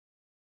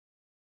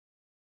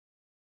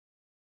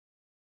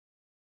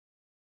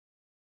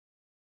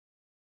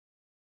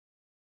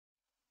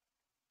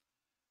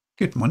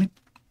Good morning.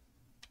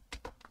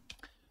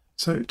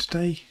 So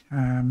today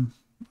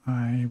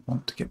I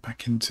want to get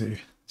back into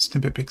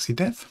Snippet Pixie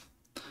dev.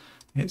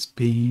 It's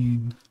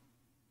been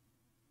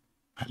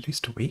at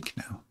least a week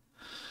now.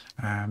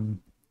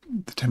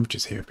 The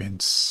temperatures here have been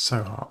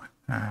so hot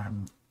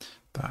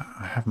that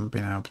I haven't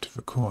been able to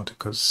record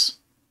because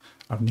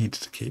I've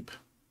needed to keep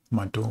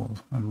my door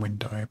and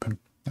window open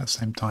at the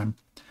same time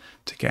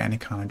to get any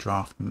kind of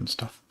draft and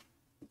stuff.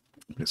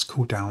 But it's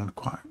cooled down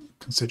quite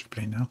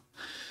considerably now.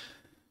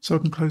 So I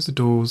can close the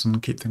doors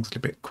and keep things a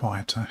little bit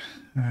quieter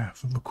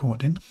for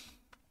recording.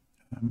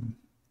 I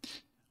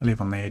live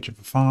on the edge of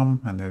a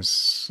farm and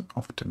there's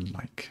often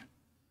like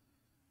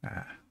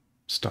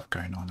stuff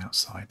going on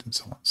outside and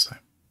so on. So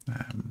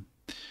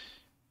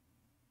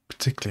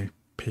particularly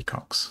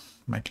peacocks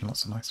making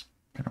lots of noise.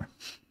 Anyway.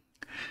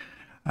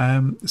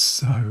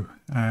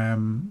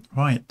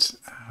 Right,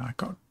 I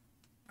got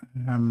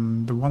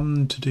the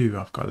one to do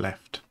I've got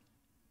left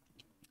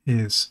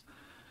is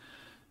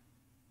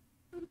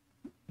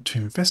to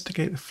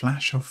investigate the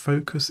flash of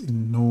focus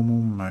in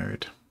normal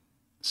mode.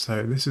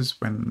 So this is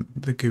when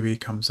the GUI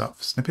comes up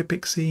for Snippet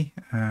Pixie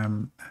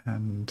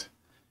and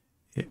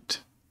it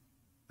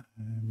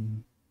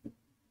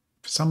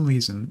for some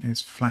reason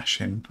is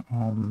flashing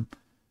on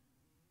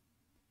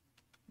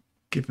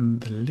given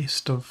the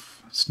list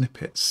of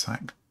snippets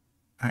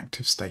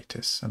active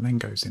status and then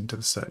goes into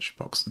the search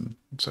box, and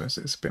so it's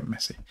a bit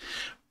messy.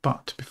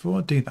 But before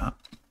I do that,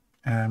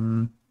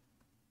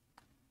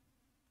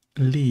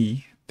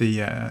 Lee,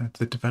 the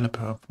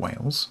developer of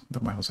Wails, the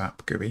Wails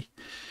app GUI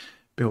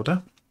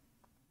builder,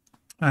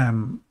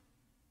 sent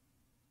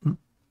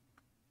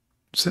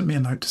me a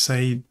note to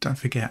say, don't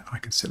forget I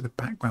can set the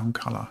background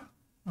color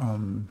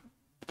on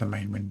the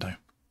main window.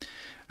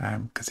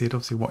 Because he had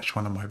obviously watched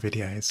one of my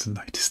videos and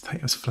noticed that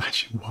it was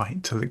flashing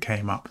white till it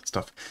came up and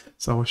stuff.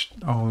 So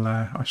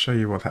I'll show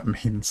you what that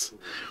means,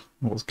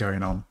 what's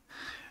going on.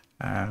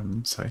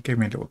 So it gave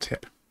me a little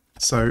tip.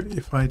 So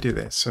if I do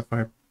this, so if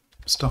I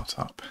start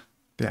up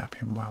the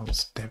app in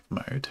Wails dev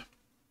mode,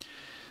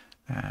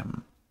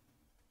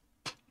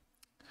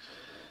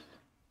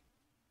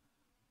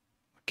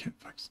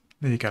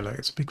 there you go, look,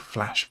 it's a big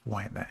flash of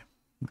white there.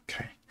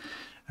 Okay,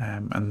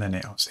 and then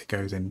it obviously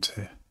goes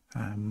into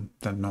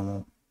the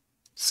normal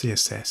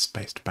CSS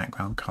based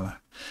background color.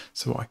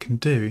 So what I can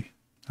do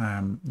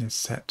is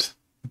set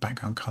the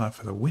background color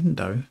for the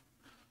window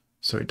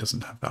so it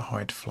doesn't have that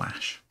white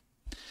flash.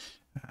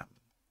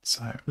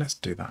 So let's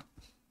do that.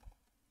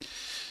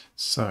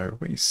 So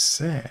we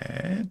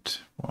said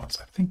was,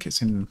 I think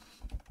it's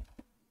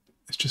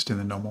just in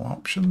the normal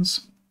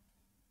options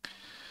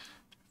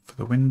for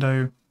the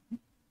window.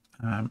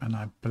 And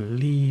I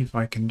believe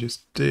I can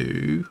just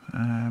do,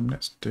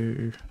 let's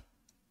do,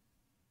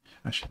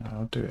 actually no,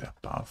 I'll do it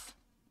above.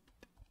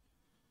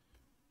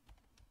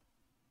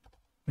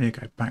 There you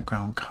go,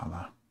 background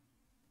color.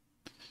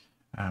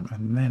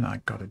 And then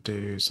I got to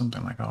do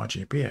something like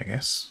RGB, I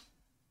guess.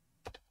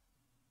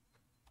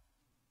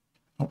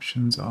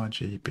 Options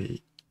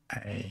RGBA.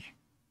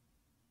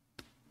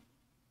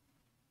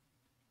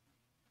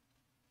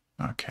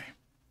 Okay.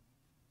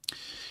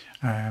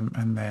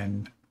 And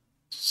then,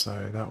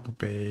 so that will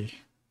be,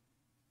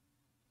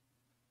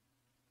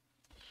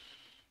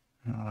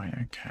 right,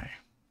 okay.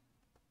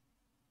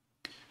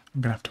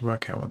 I'm going to have to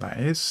work out what that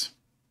is.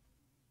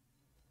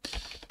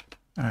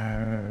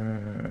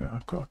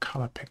 I've got a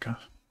color picker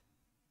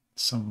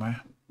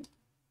somewhere.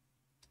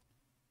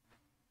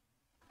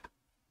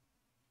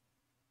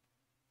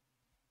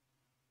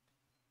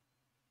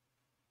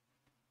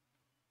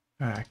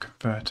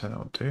 Converter,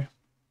 that'll do.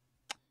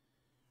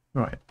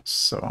 Right,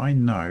 so I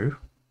know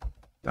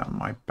that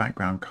my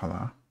background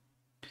color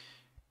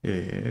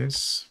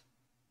is,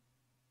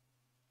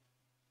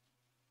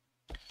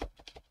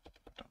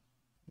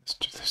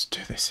 let's do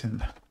this in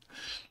the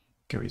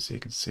GUI so you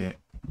can see it.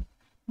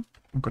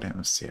 I've got it in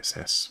the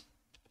CSS.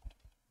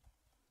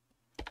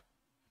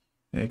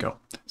 There you go.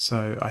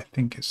 So I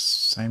think it's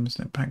same as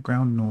the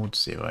background node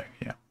 0.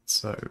 Yeah,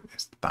 so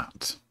it's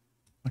that.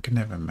 I can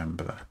never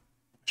remember that.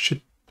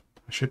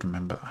 I should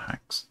remember that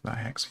hex.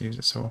 I use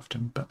it so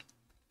often, but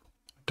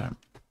I don't.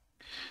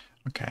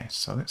 Okay,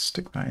 so let's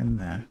stick that in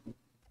there.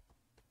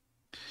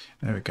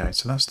 There we go.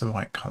 So that's the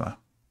right color,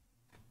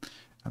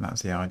 and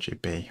that's the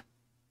RGB.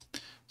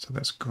 So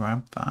let's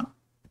grab that.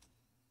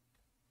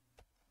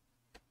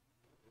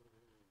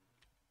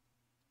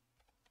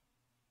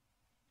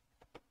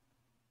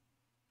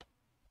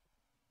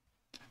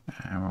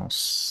 And we'll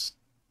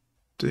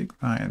stick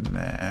that in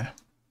there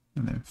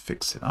and then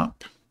fix it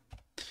up.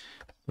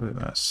 So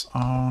that's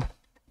R,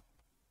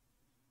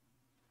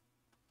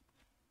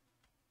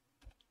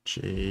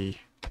 G,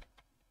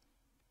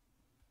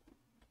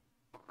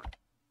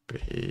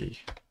 B,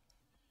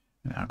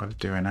 and I've got to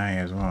do an A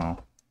as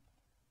well,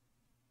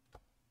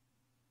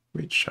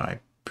 which I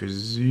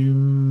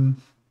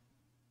presume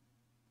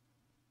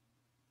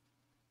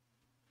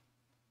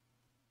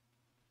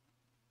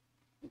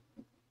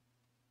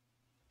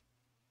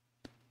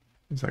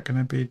is that going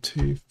to be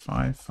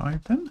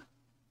 255 then?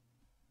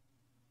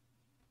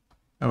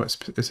 Oh, is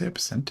it a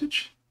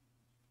percentage?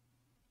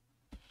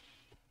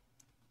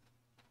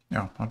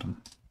 Oh, hold on.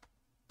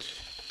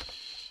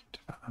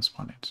 That's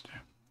what I need to do.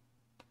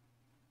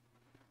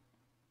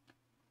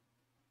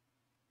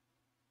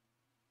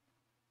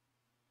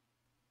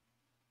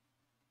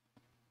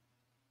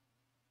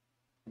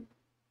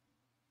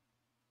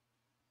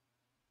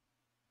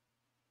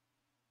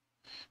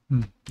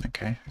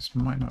 Okay, this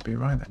might not be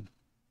right then.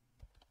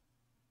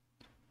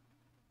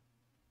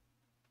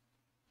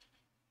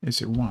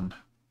 Is it 1?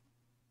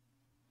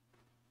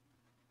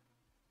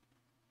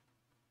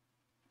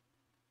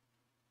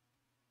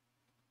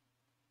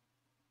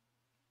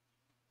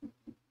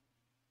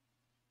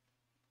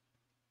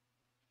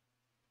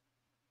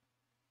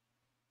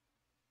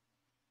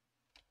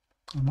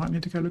 I might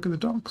need to go look at the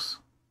docs.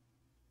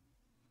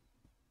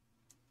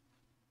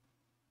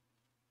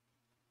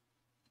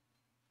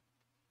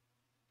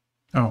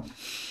 Oh.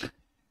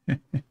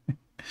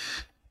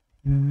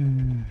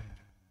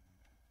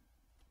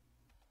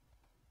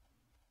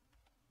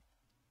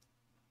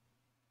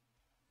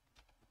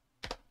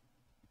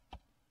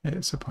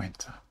 It's a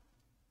pointer.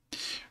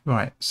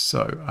 Right,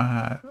 so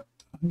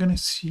I'm going to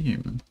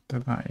assume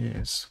that that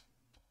is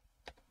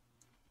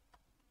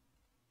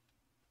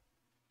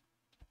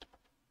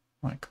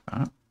like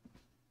that.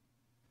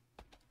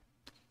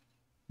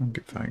 I'll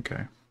give that a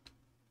go.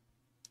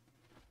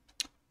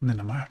 And then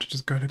I might have to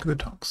just go look at the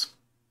docs.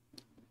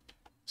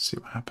 See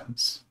what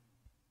happens.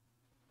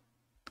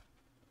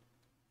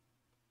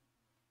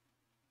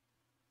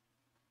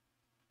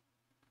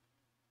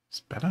 It's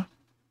better.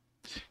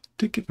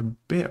 Did give a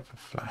bit of a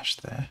flash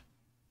there.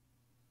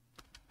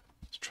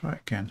 Let's try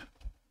it again.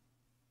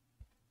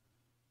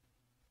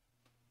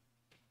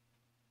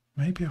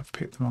 Maybe I've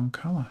picked the wrong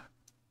colour.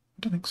 I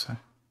don't think so.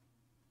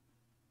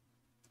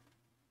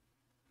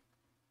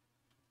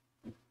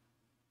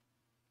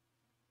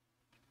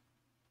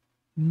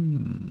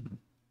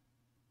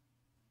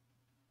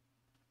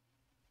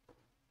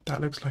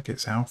 That looks like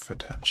it's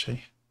Alfred,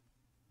 actually.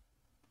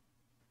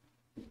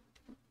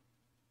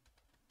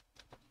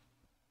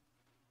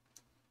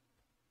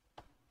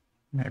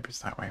 Maybe it's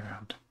that way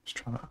around. Let's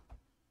try that.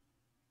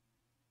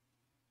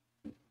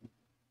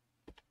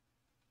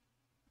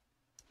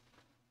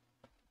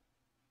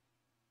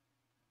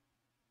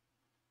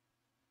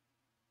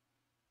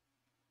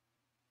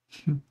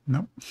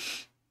 Nope.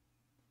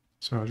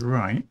 So I was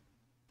right.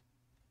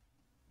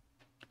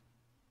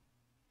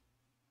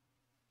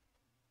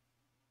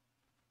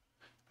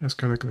 Let's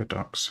go look at the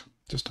docs,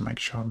 just to make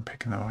sure I'm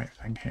picking the right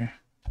thing here.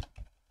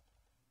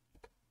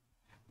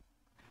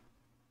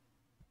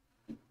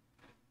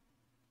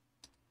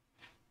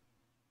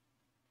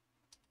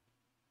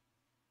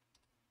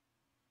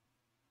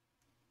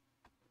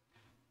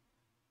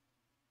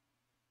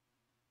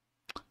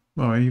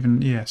 Well,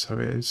 even, yeah, so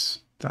it is,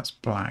 that's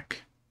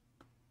black,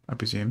 I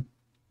presume.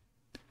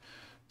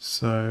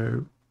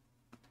 So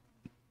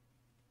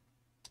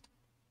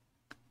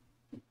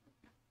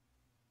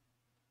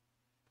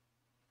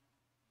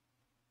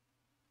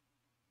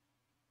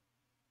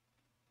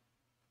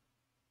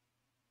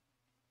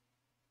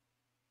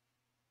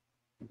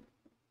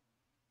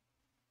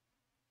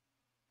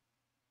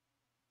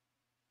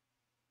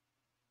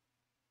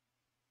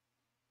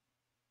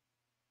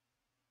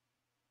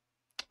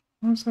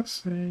what does that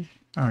say?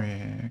 Oh,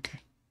 yeah, okay.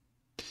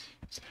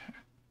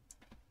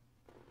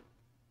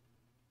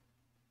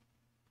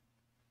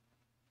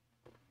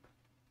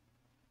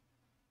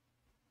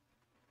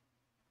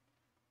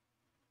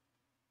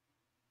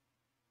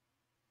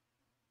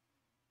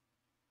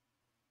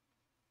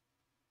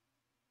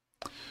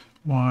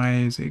 Why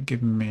is it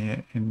giving me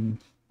it in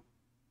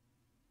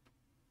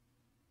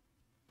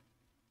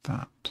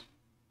that?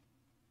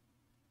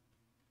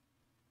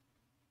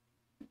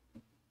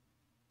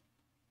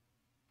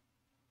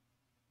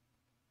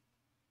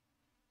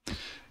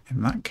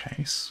 In that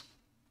case,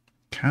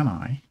 can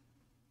I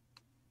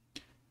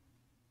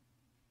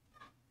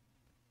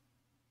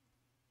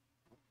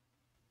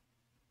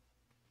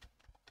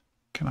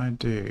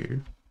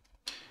do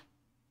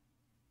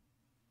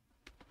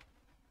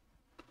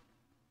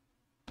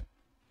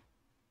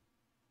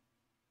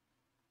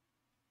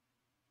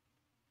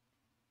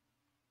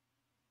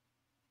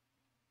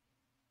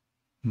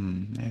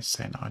it's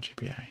saying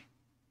RGBA.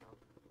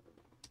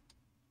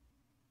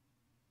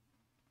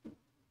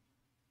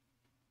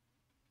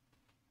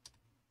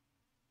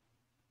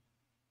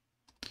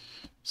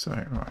 So,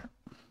 right.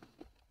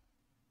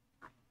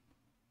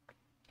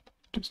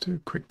 Just do a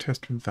quick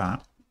test with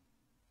that.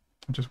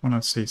 I just want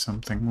to see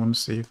something. I want to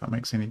see if that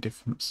makes any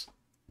difference.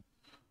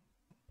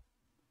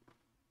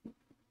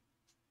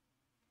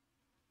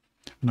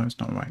 No, it's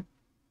not right.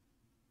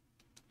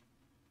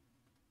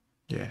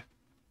 Yeah,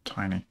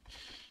 tiny.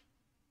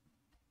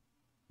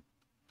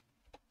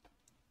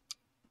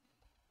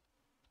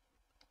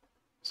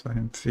 So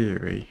in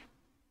theory,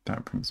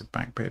 that brings it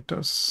back, but it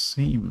does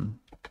seem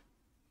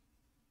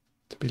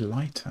to be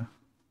lighter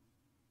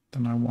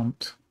than I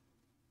want.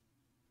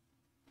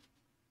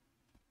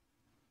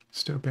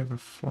 Still a bit of a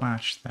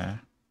flash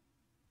there.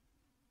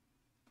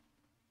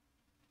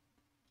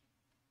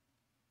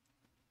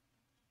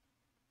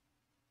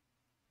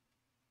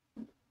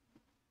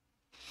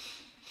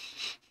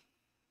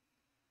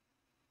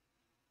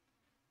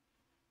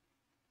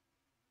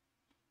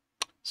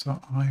 So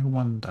I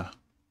wonder,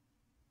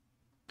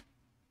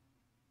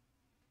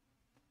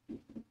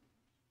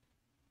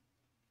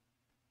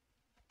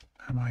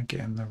 am I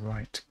getting the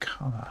right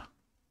colour?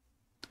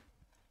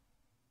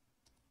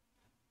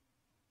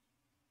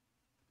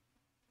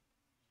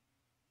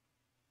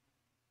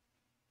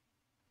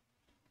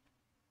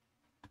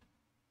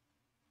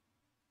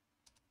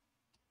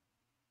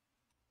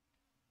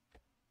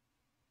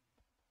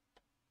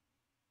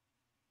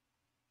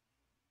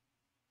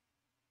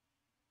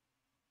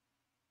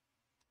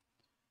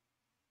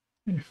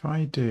 If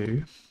I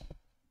do,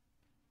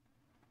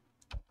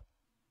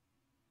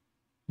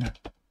 no.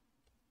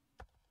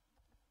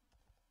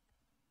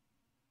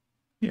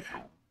 Yeah,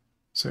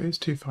 so it's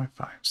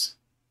 255s.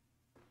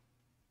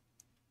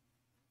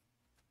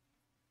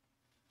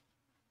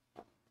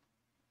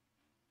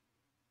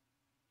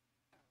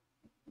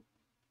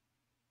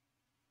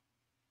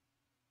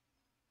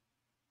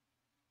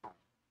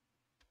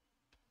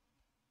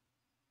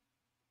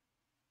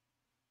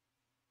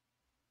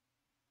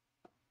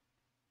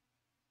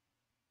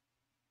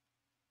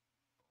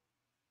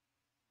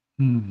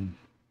 Hmm.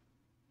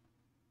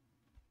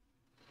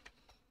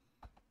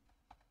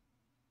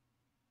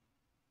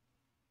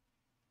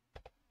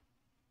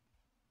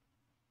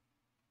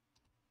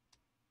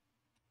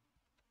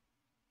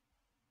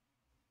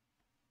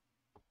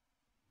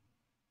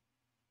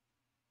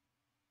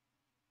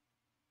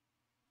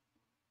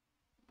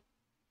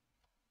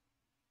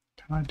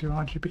 Can I do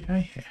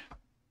RGBA here?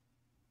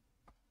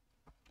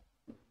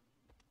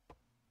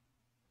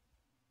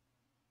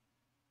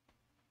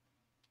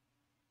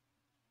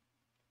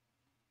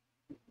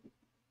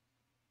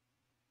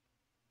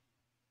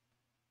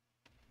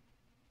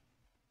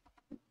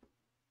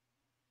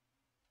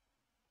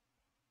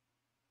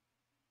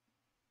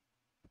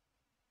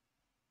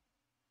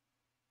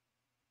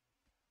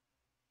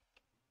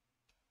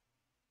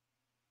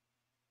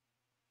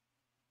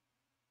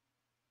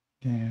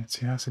 Yeah,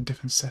 see, that's a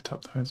different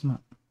setup though, isn't it?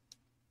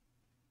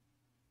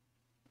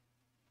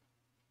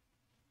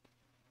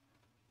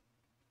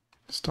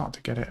 Start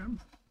to get it.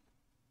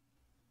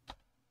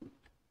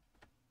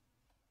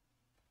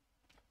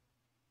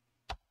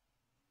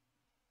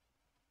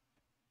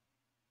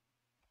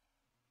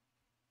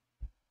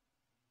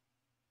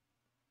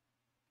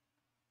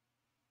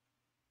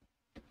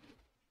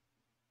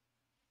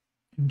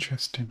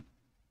 Interesting.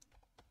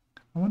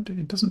 I wonder,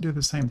 it doesn't do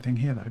the same thing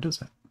here though,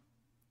 does it?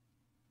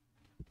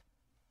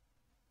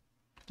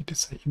 It did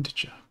say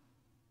integer.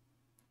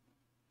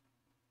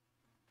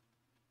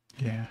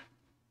 Yeah.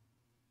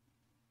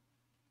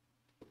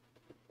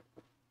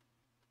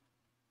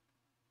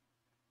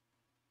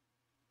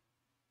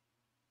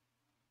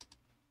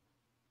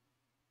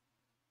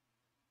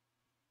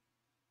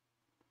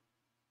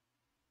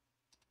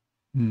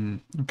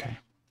 Okay.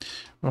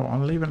 Well, I'll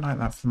leave it like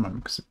that for the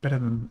moment because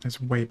it's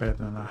way better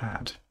than I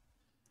had.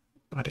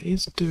 But it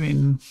is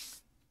doing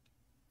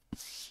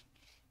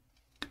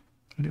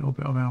a little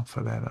bit of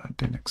alpha there that I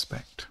didn't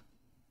expect.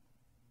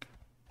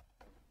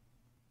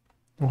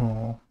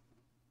 Or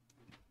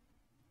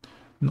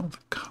not the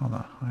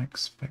colour I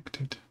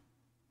expected.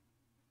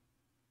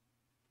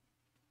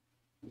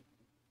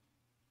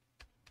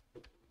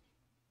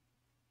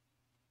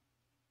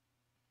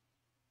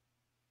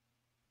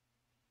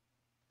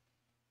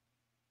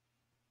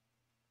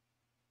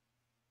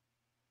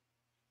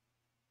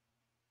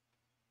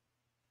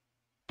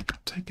 I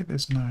take it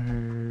there's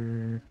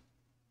no...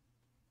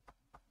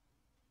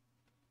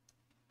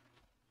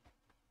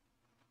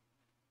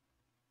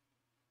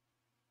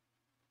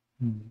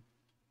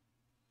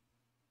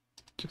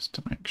 Just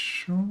to make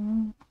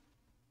sure.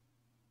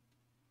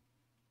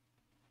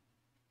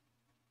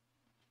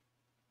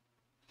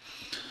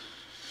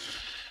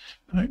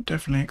 No, it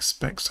definitely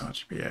expects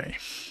RGBA.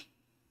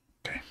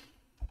 Okay.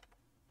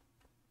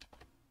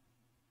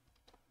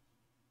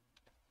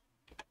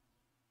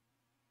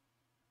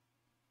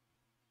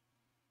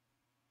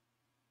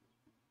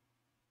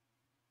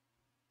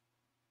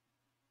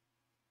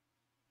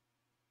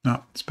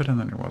 No, it's better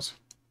than it was.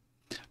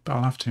 But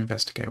I'll have to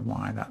investigate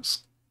why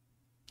that's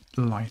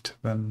lighter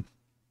than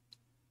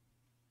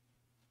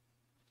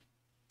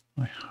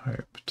I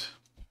hoped.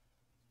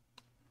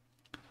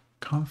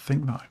 Can't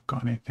think that I've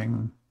got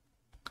anything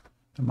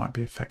that might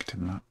be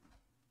affecting that.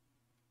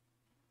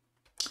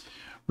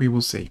 We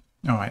will see.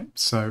 All right,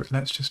 so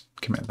let's just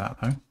commit that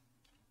though.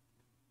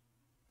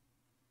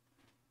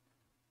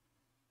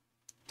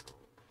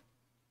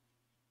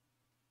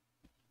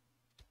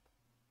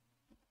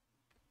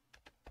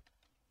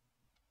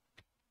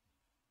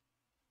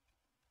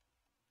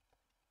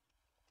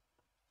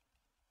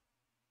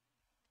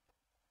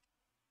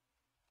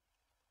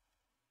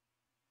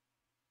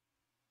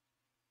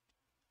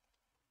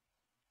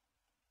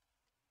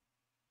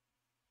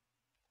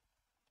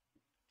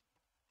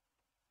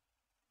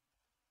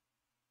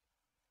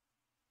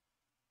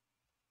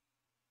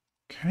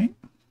 Okay.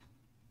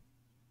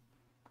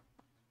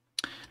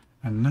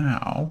 And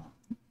now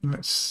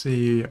let's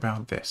see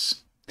about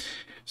this.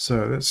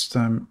 So let's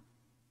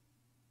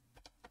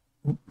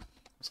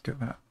get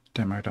that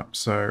demoed up.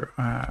 So,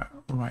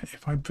 right,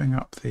 if I bring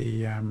up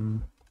the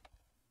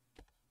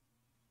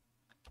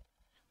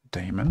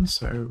daemon,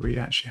 so we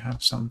actually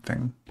have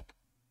something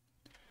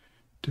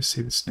to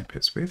see the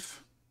snippets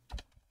with.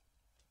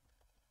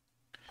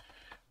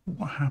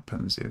 What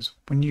happens is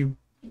when you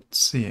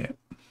see it,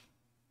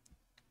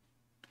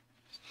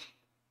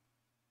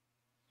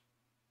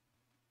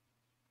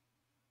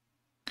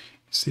 you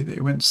see that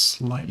it went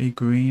slightly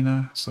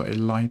greener, slightly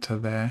lighter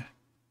there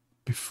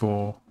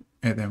before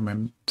it then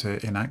went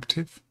to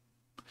inactive.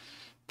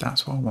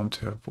 That's what I want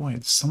to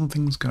avoid.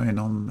 Something's going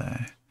on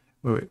there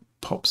where it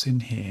pops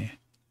in here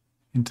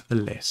into the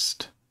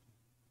list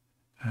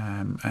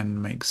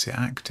and makes it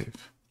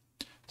active.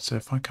 So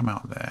if I come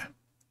out there,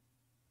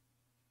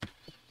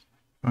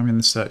 I'm in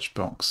the search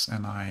box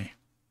and I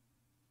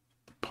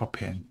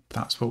pop in,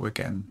 that's what we're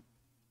getting.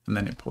 And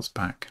then it pops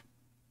back.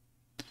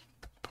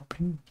 Pop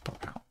in,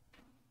 pop out.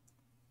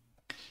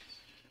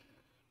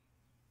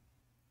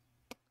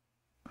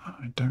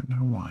 I don't know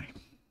why.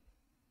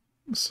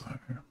 So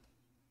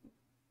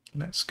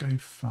let's go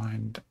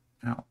find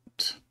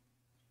out.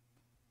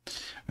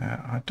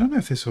 I don't know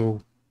if this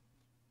will...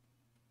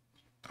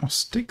 I'll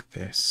stick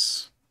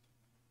this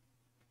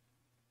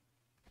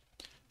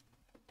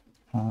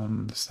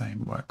on the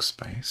same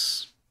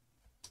workspace.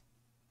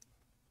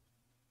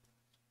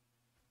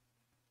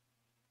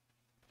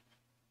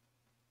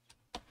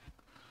 And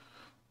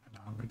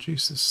I'll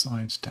reduce the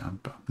size down,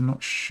 but I'm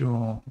not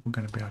sure we're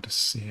going to be able to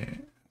see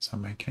it as I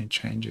make any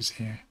changes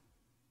here.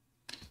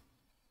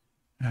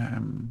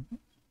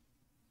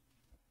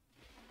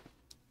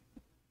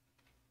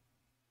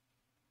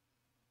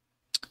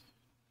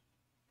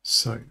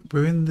 So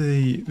we're in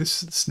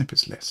this is the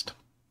snippets list.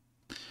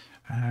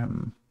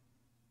 And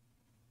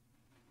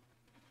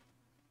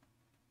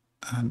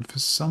for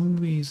some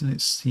reason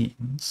it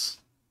seems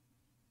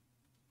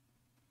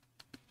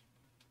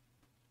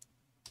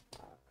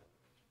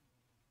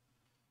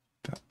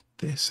that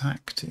this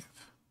active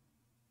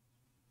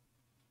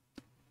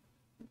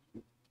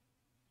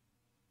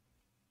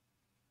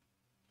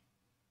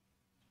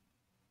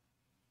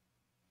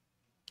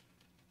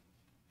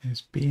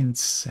is being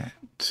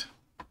set,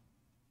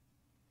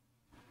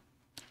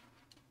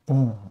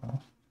 or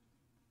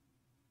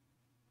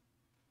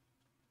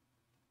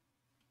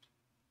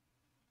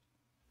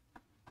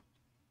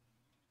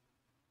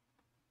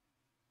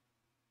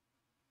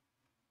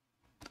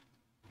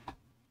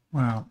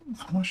well,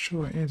 I'm not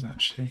sure it is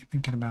actually,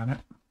 thinking about it.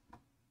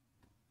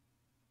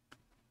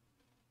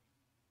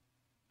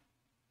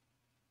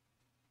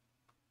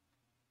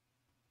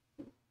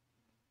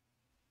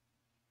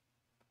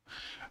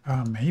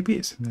 Maybe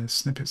it's in the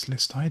snippets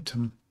list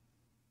item.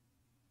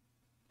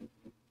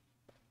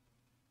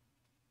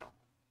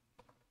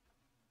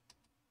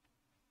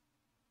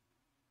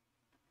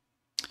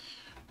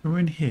 We're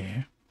in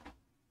here.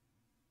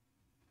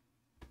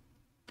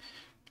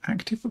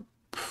 Active would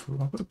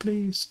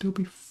probably still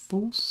be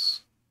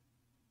false.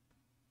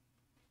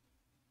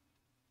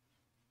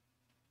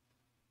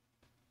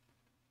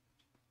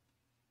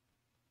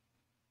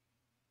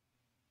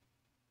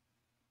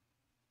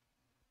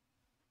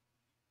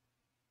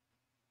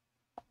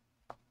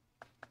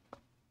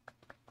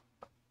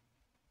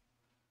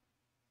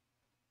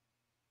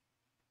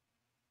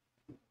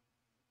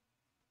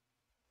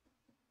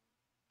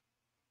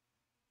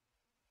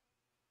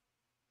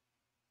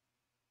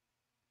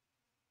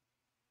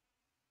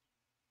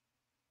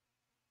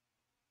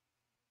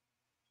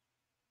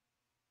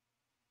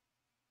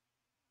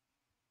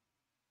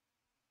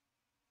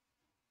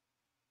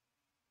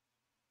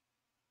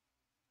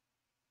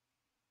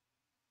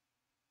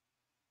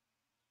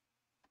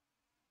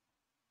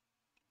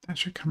 That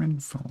should come in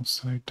full,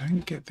 so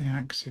don't get the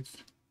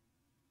active.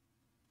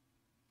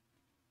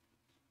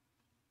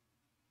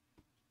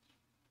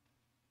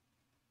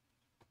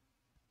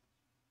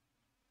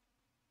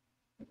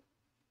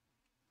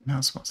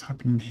 That's what's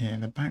happening here.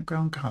 The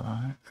background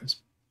color is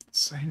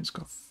saying it's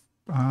got...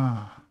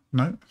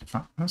 no,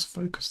 that's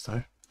focus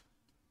though.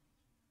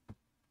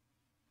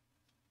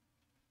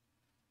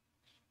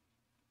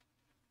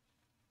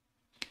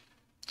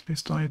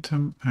 List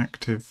item,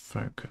 active,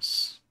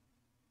 focus.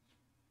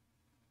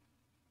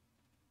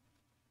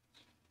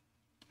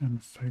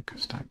 And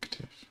focused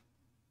active.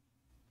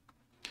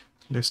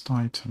 List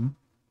item.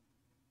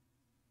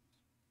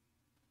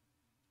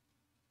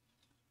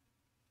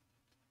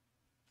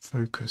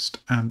 Focused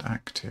and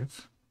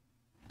active.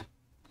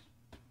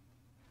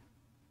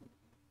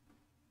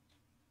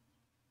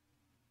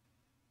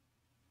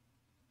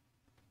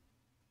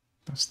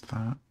 That's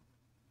that.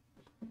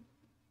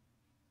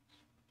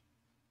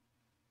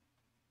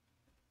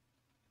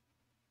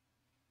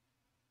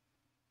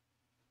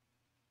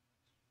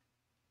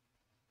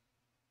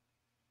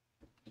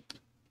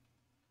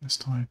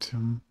 List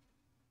item.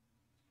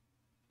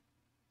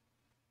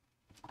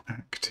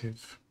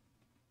 Active.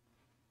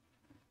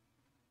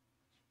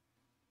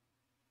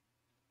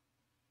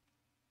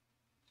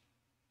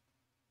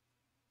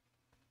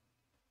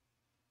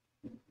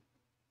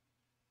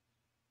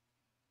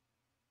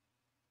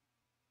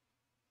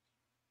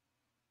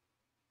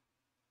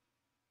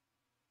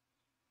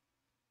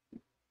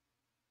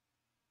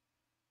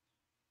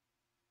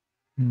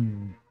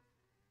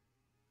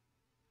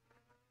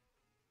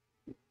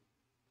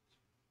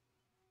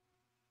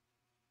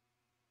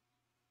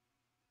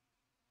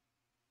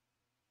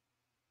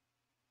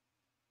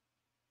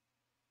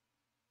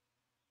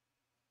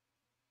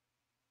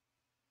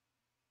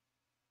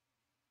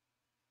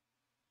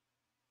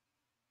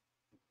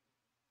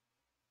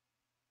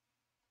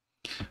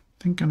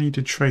 think I need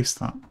to trace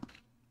that,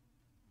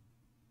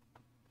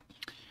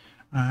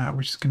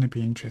 which is going to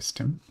be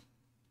interesting.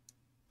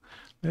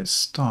 Let's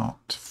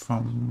start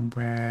from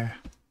where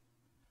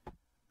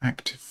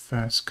active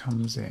first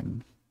comes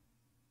in.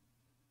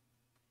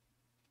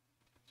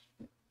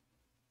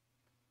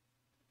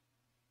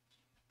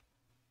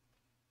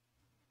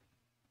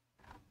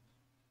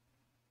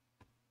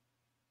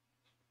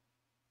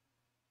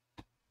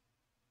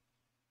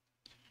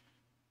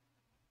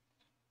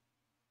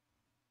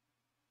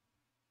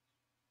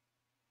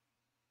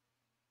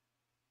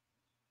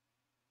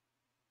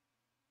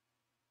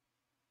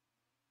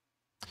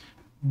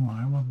 Oh,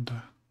 I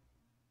wonder.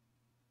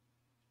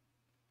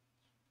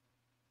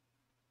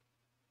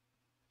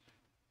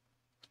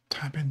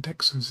 Tab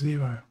index of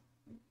 0.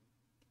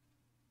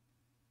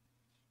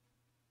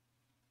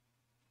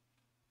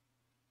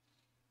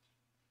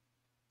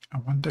 I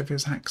wonder if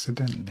it's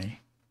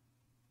accidentally,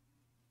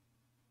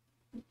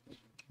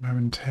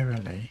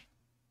 momentarily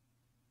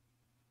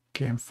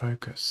getting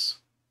focus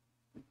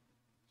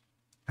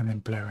and then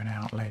blurring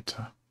out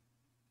later.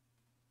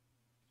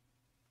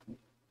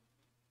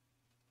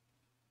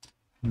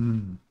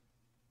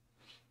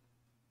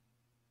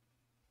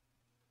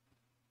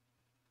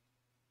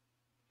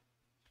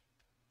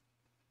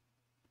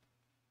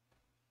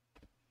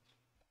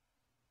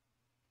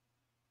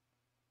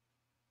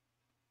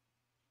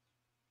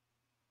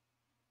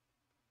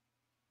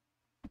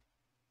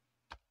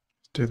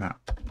 Do that.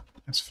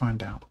 Let's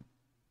find out.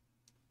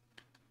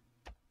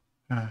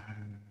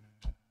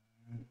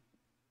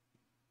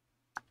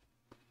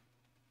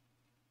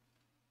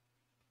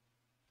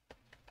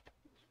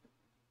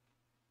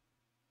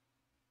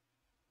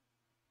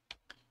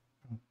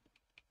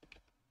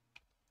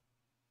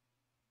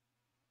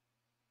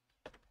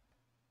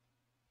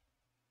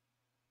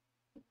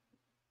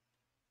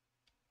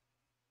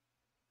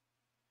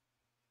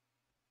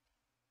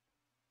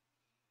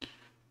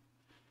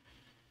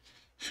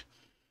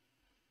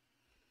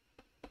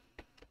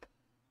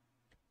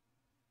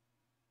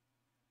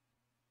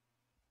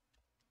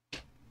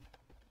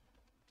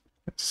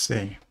 Let's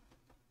see.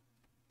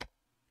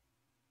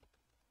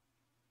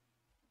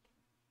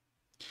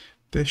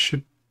 This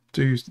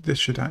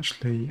should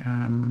actually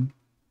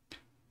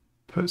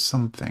put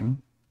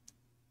something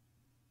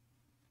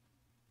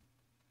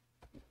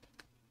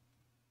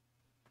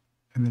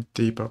in the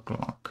debug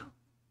log.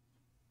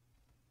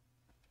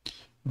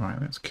 Right,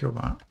 let's kill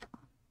that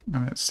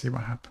and let's see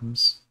what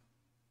happens.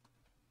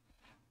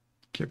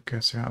 Keep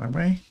cursor out of the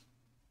way.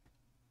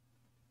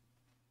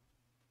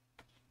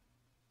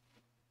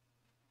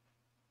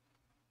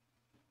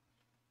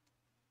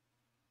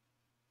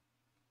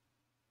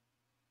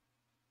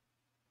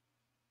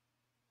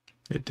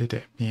 It did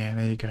it. Yeah,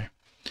 there you go.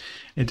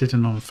 It did a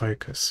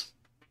non-focus.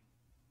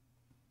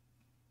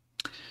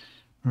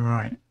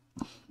 Right.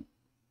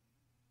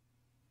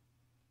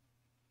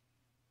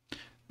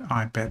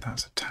 I bet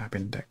that's a tab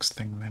index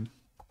thing then.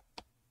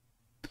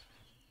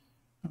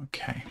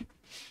 Okay.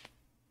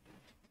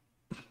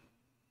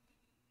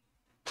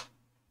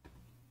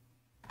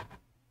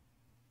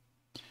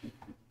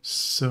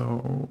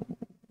 So,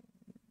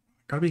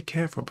 gotta be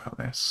careful about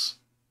this.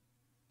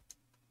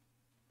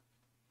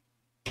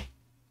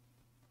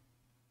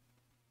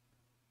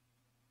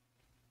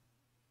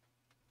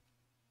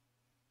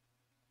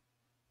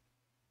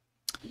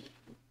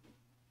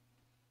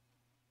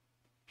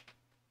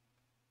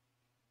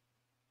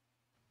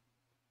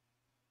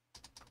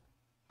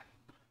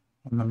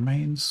 On the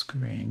main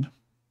screen,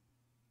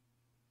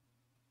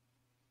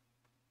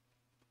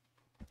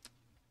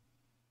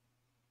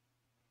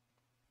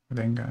 we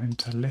then go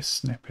into list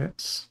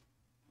snippets.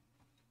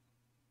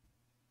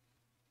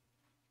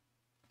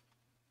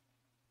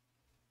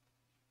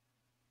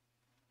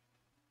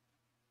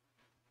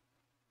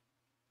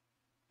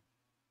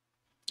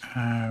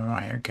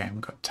 Right, okay,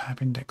 we've got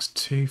tab index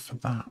 2 for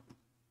that.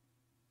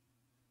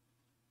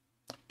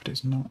 But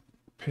it's not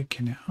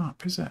picking it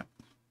up, is it?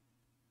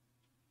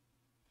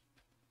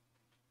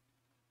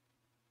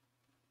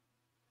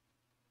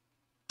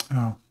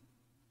 Oh.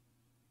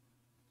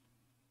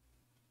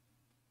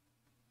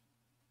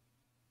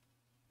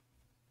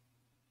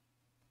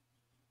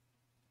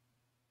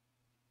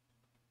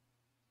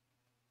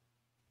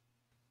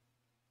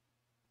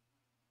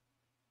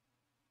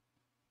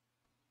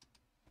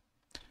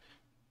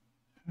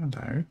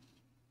 Hello.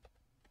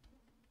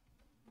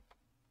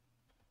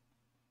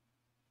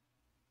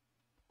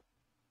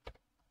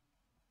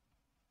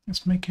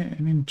 Let's make it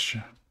an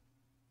integer.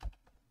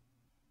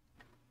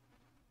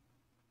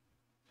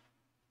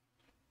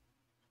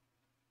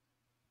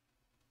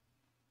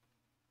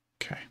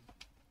 Okay,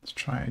 let's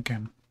try it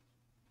again.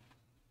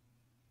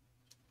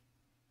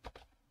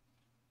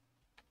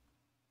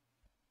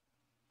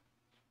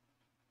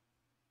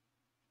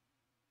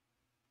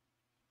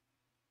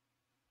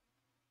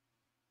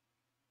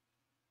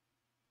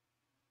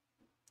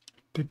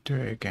 did do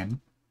it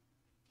again.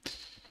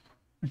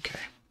 Okay.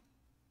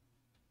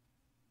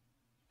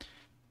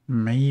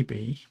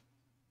 Maybe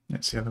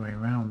it's the other way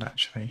around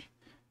actually,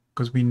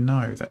 because we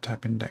know that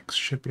tab index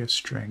should be a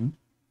string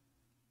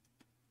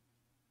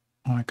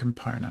on a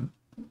component.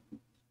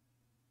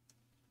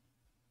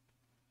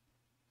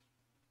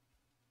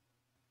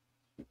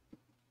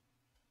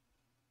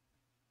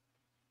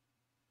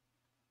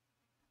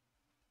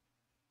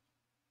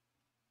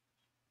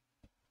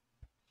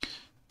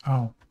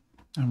 Oh,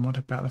 and what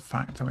about the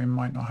fact that we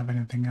might not have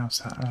anything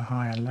else at a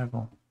higher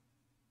level?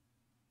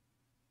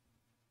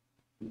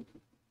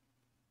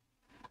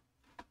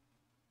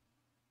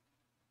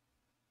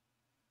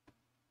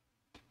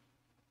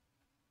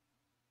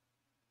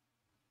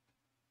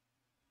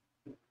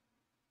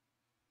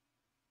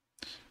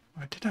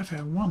 I did have it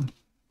at 1.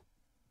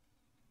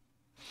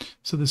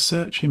 So the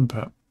search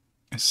input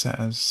is set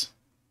as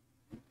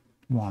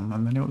 1,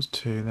 and then it was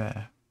 2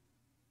 there.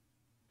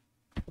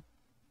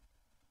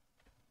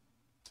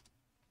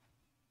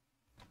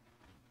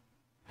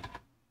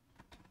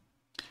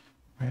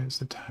 Where's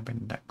the tab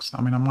index?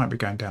 I mean, I might be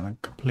going down a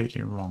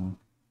completely wrong.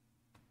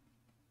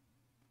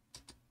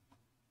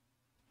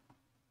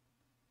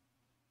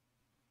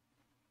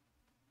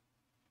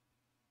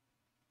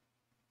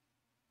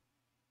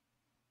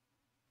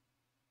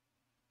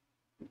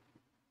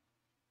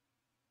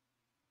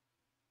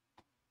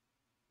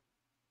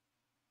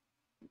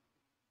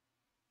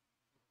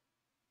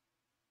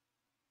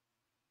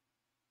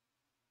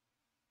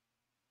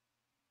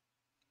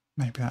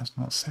 Maybe that's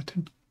not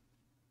setting.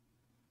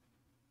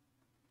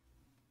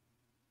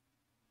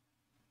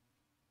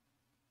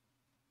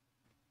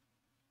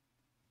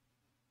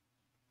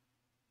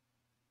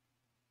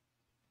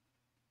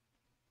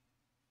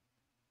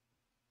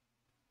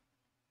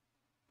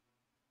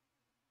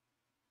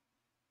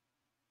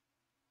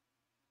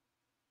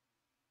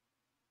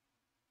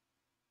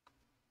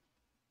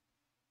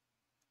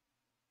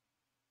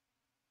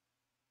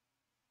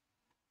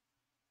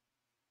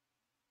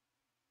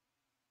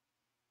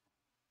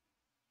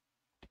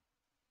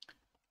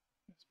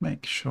 Let's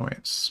make sure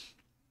it's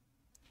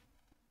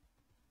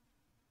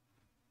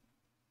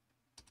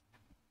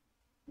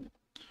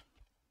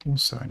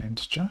also an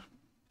integer.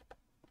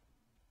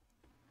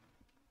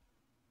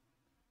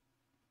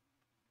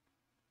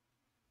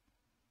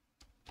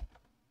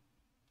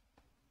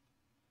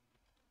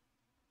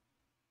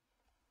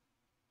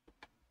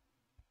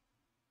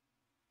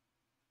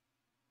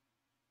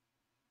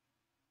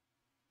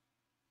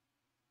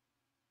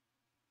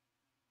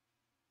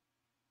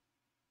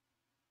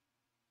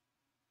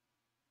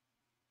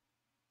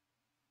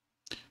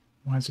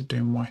 Why is it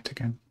doing white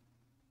again?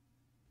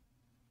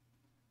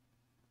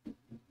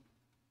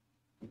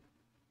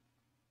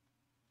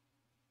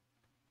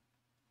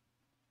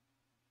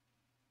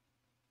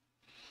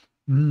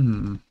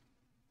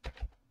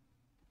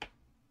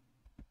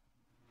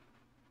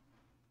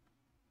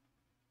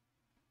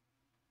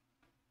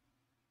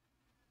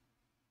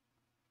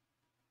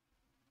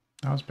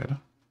 That was better.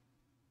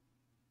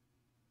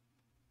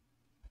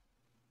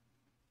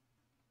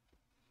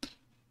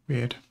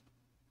 Weird.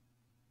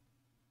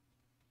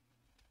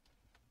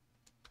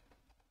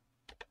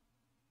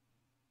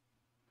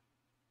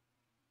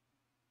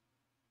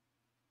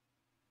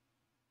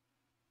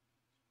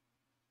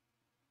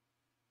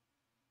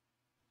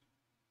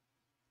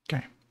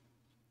 Okay.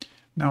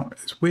 Now,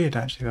 it's weird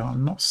actually that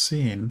I'm not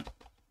seeing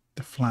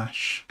the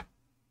flash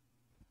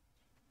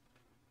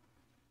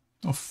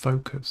of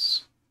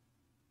focus.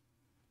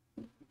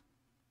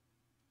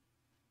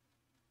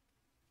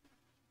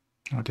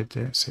 I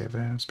did see it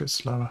there, it's a bit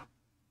slower.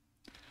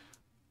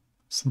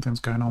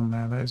 Something's going on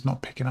there that is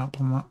not picking up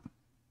on that.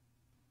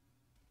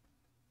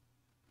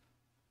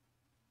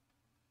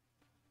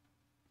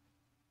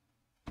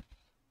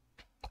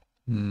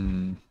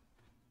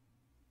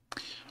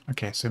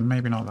 Okay, so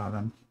maybe not that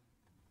then.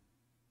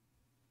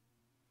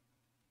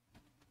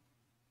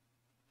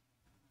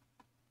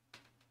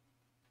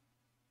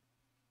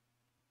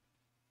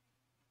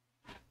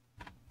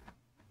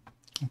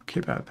 I'll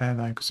keep that there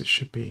though, because it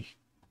should be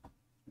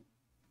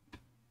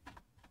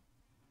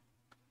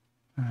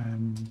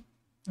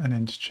an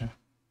integer,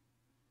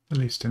 at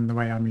least in the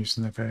way I'm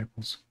using the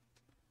variables.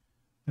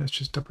 Let's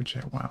just double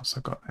check what else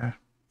I've got there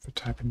for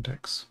tab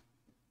index.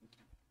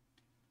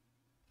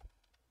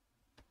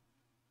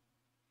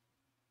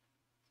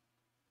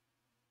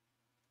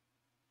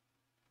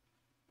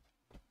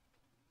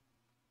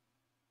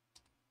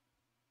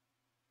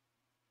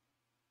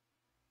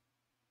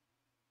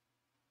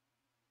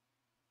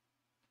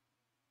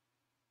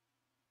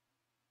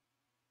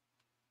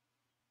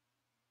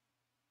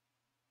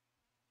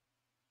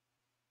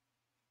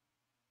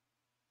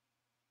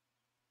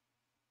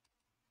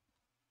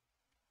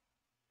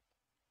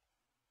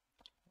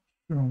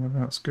 I don't know whether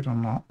that's good or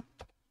not.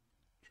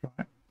 Try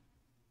it.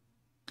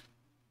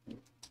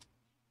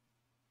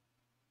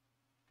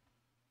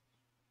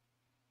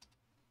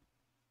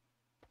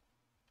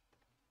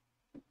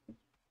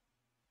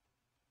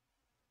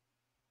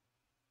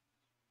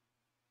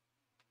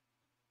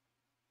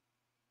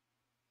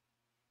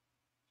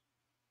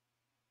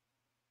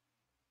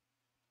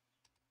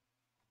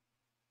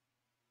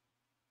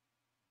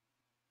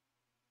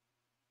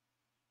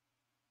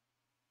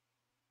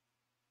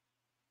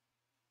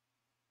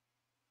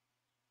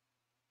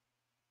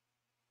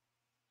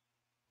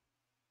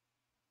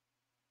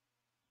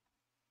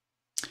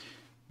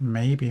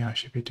 Maybe I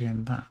should be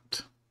doing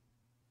that.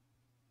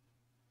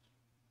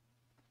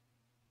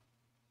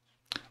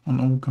 On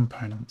all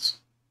components.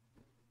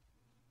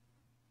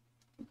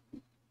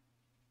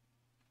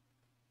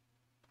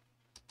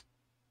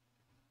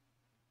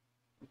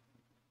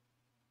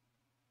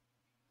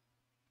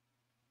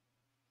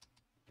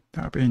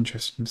 That would be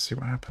interesting to see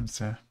what happens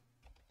there.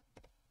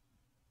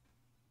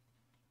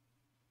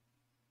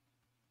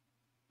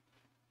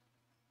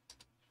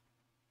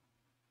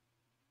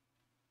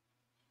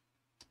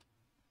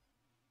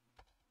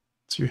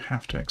 So you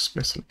have to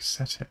explicitly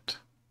set it.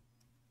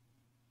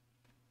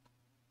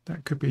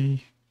 That could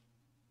be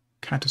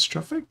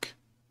catastrophic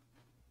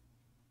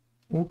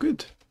or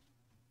good.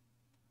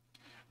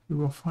 We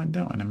will find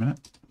out in a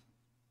minute.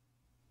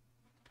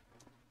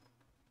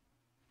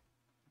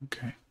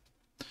 Okay.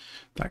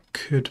 That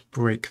could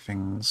break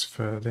things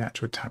for the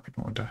actual tabbing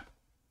order.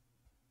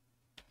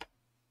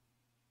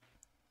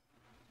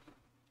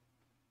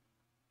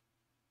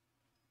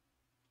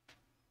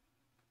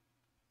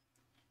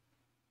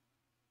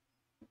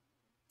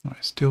 Right,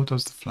 it still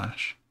does the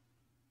flash.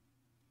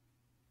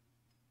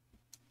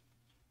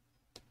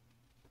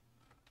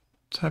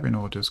 Tabbing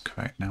order is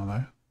correct now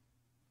though.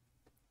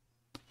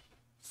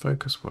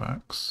 Focus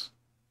works.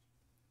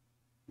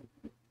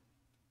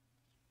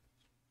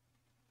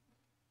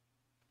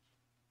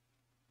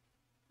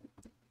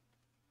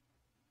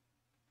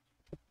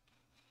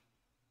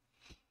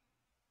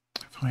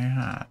 If I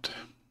add,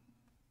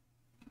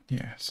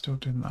 yeah, still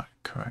doing that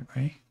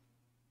correctly.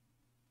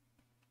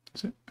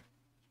 Is it?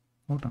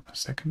 Hold on a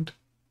second.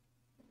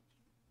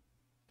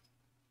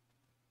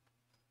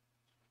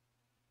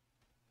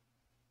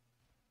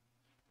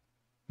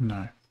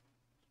 No.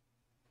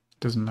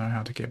 Doesn't know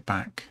how to get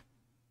back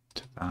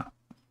to that.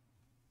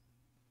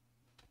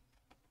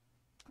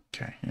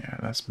 Okay, yeah,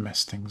 let's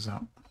mess things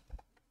up.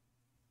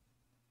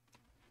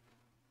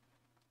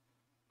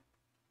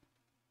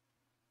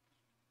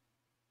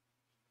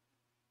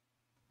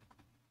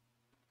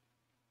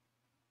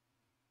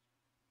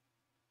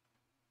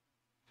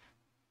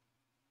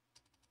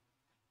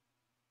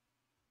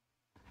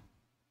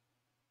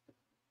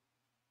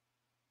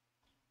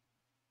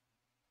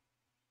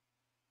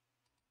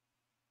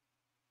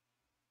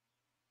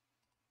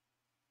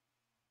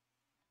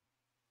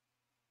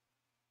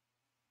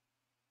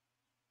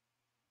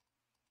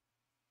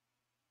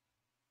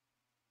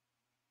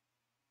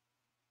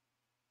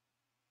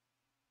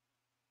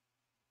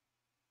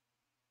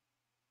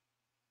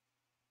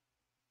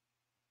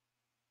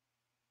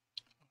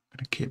 I'm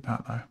going to keep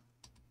that though.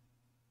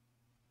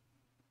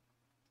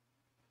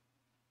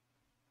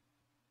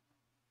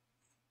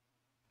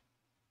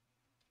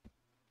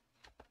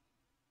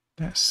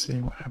 Let's see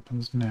what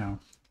happens now.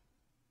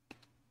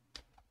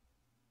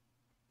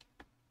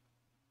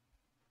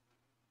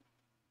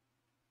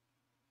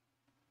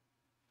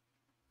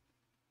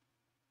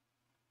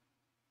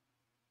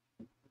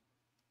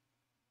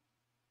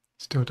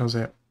 Still does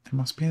it. It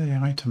must be the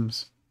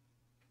items.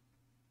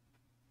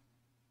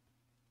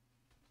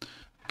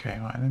 Okay,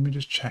 right, let me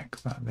just check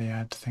that the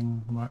add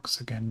thing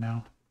works again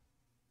now.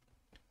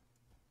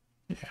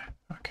 Yeah,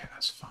 okay,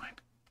 that's fine.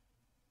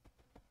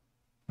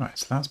 Right,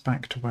 so that's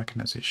back to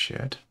working as it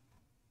should.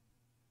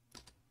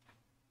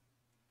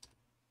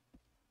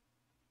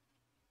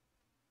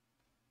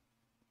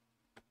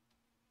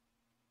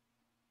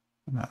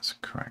 And that's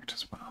correct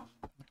as well.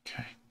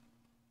 Okay.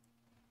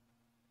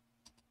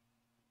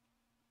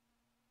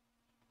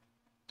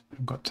 I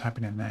haven't got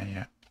tabbing in there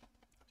yet.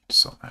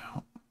 Sort that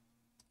out.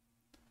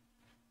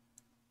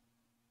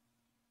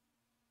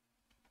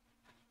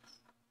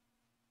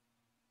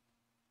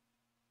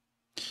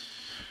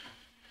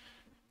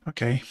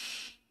 Okay.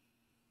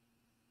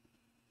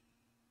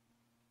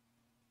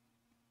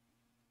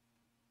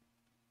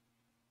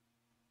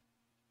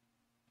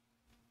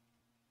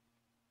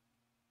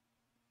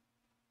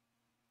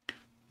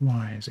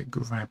 Why is it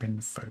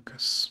grabbing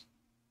focus?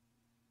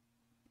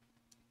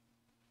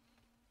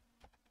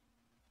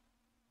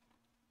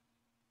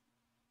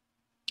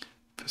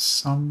 For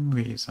some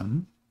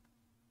reason,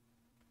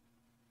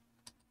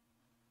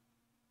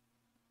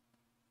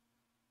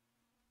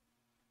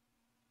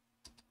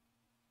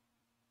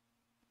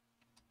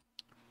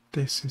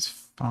 this is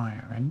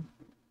firing.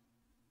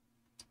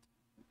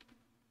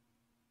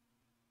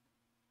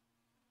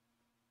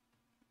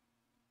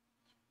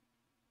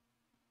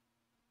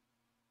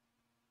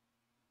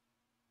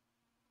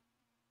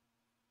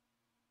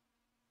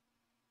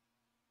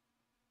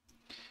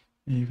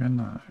 Even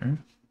though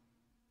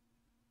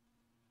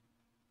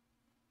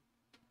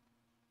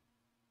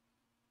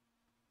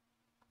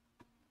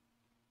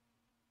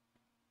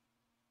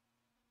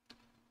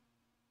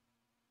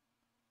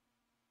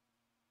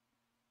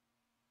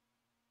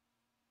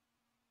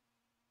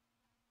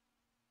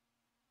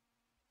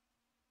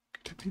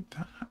delete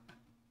that.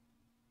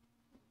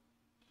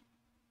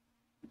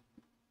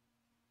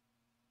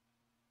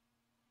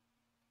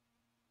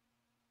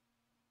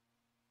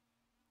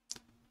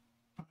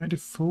 By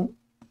default,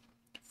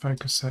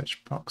 focus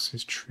search box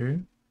is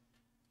true,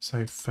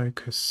 so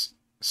focus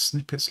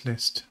snippets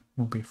list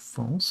will be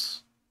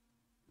false.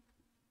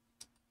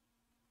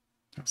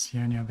 That's the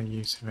only other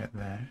use of it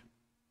there.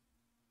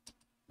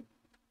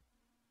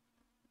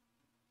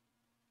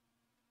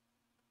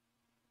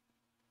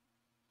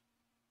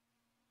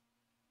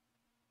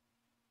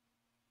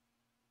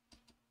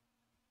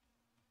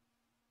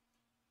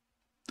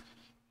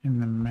 In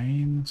the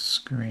main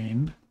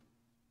screen,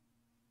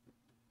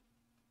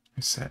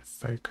 we set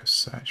focus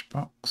search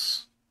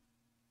box.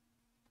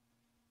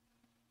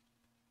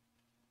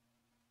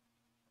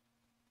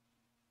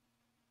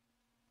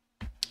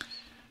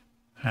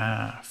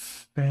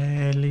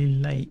 Fairly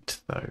late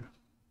though.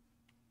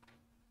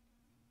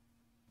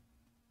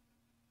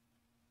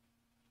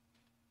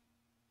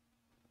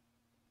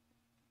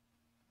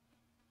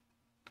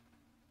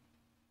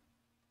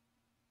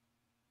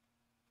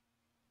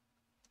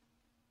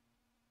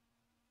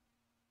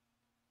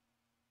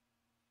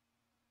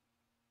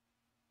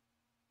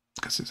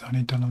 Because it's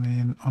only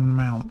done on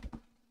mount.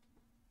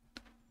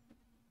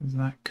 Is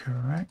that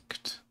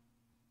correct?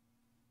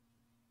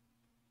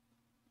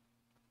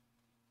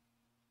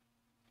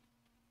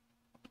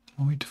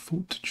 Well, we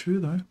default to true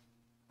though.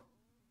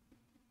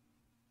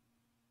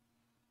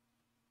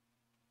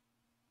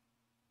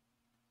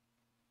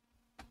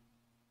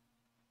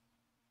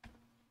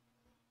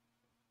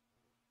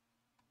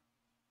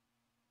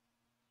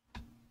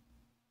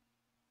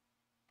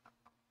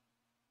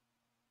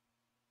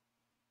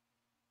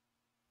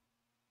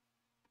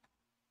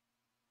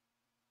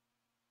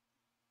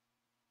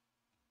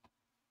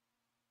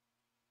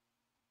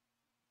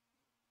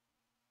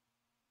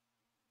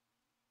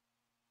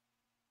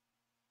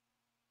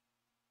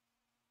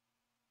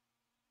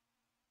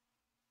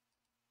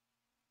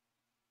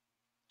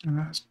 And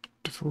that's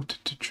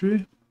defaulted to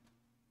true.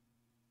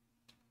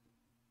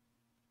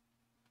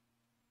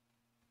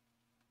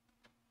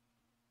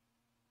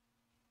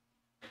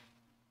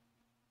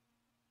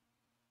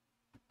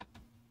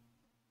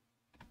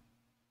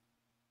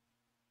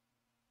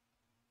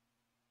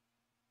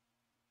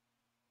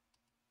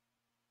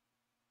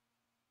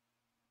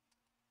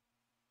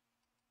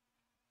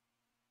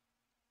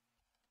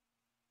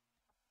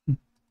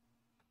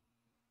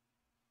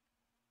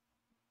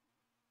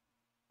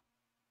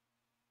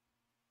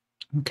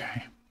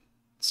 Okay,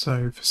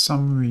 so for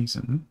some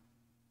reason,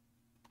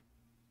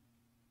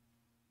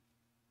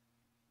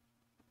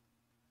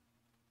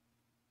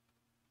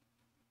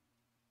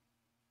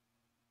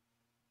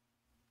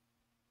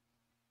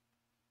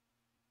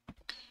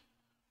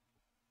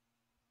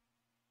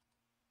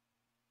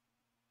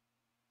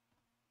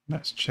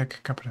 let's check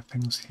a couple of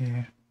things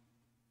here.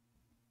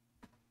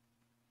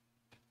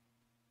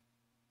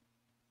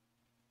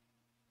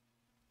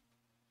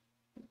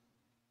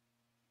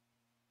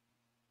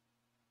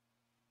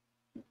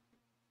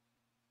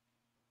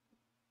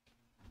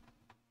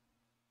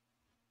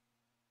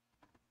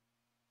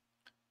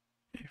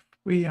 If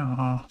we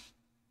are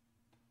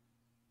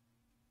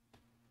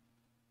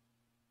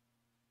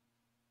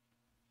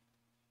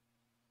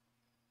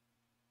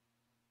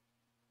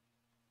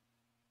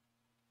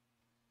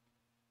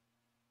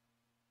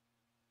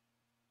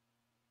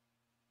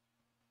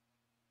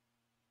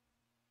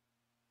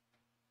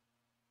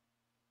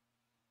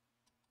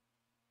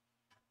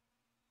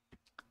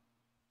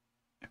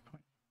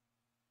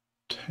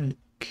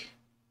take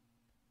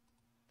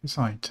this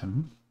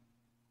item,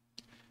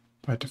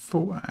 by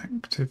default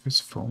active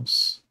is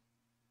false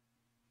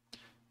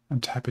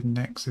and tab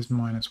index is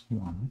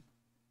 -1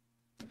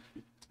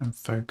 and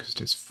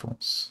focused is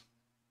false.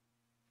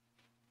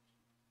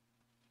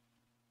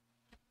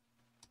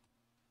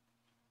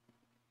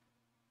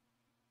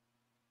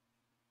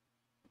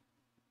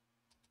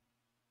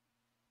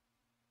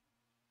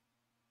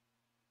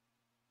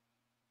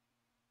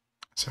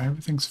 So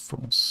everything's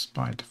false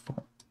by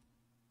default.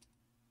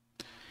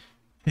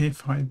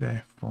 If I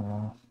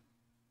therefore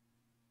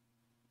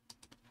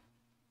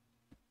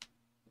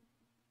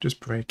just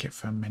break it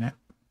for a minute,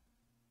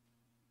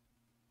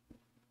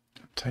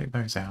 take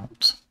those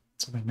out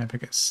so they never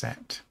get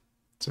set,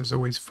 so it's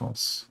always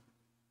false.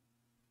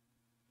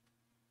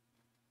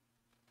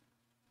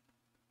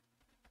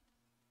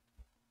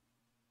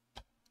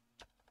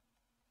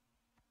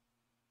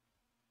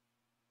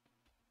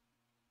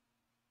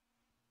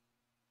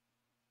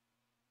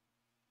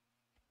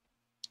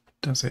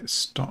 Does it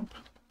stop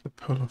the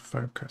pull of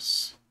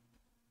focus?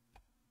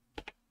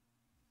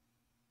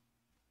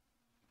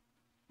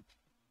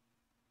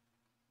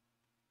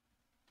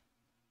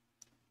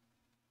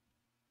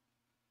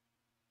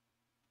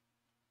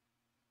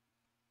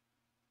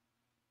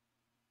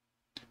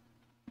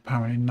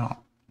 Apparently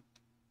not.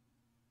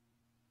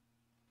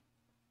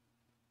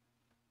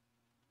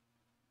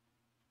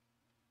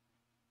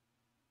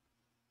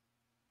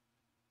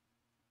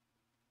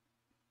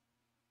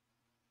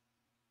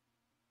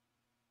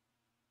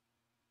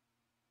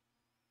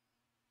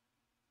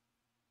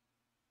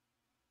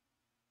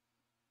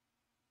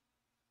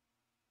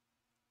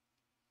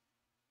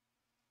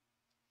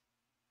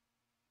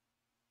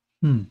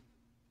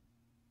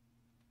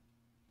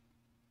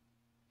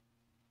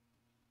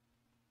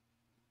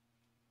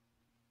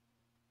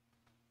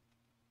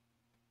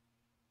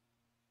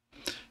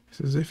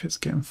 It's as if it's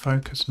getting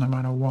focused no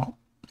matter what.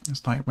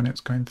 It's like when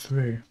it's going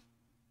through.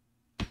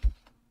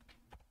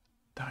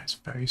 That is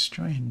very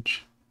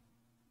strange.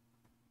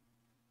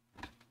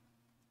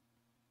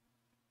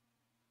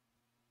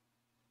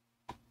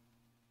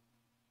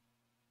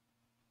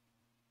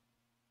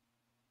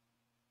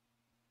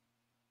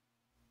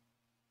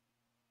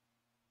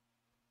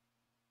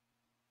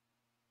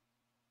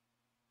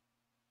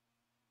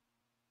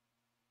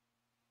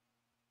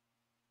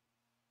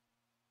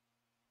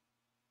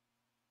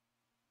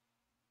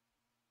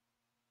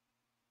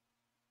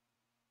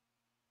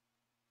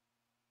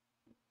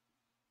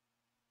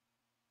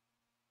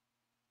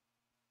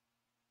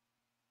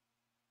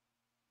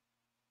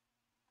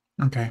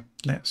 Okay,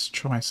 let's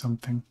try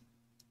something.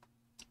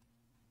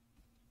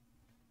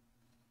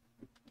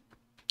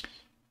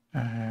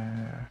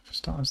 For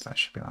starters, that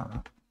should be like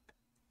that.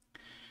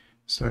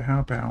 So how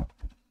about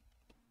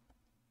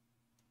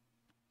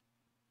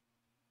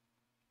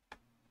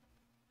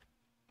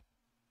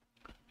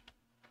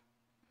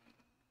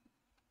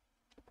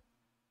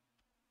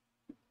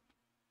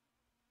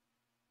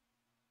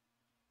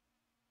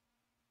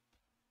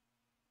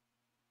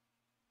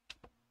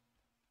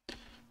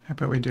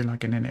we do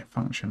like an init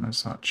function as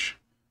such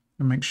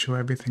and make sure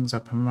everything's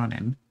up and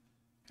running,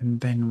 and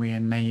then we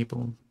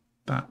enable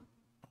that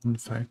on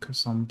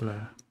focus on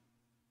blur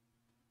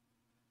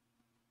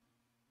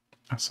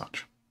as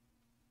such.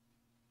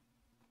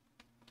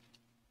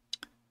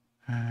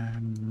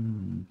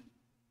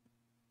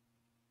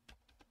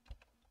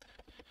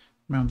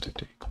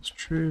 Mounted equals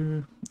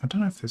true. I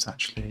don't know if there's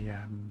actually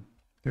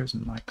there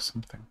isn't like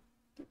something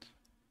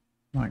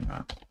like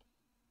that.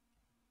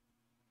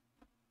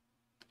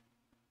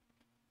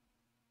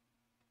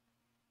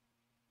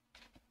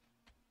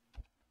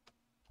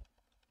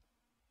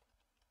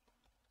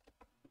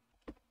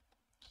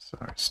 So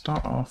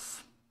start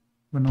off,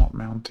 we're not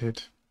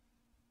mounted,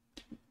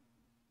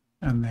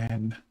 and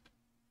then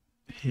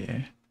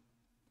here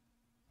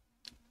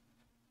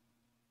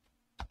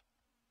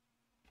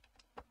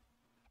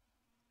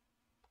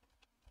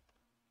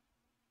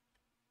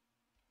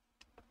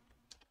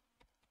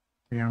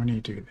we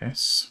only do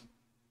this.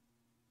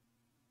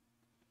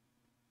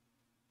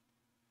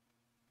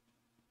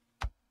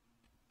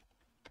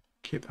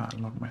 Keep that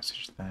log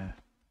message there.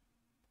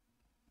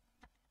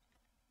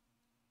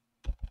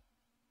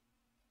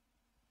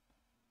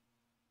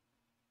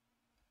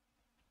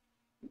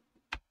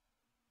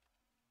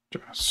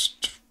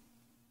 Just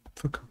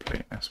for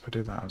completeness, we'll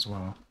do that as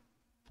well.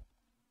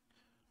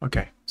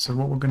 Okay, so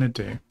what we're going to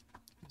do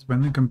is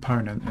when the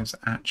component is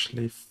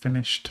actually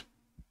finished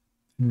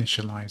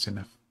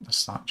initializing as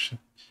such,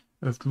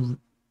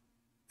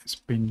 it's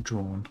been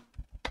drawn,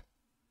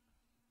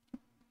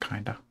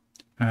 kinda,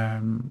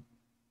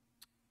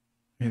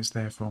 is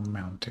therefore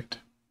mounted.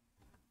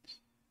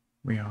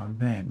 We are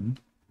then,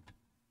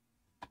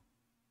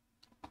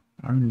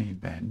 only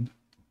then,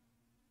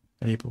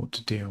 able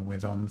to deal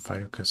with on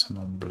focus and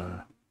on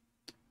blur.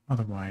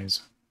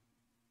 Otherwise,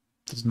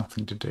 there's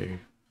nothing to do,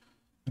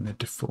 and the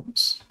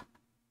defaults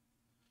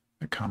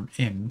that come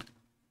in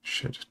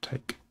should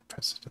take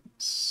precedence.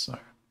 So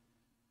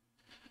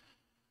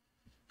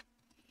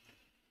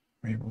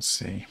we will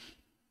see.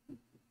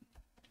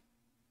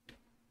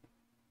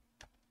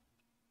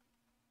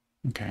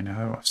 Okay,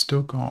 now I've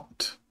still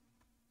got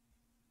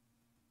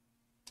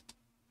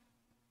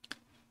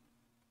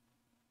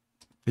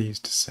these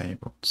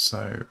disabled,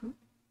 so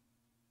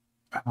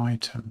an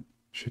item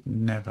should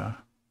never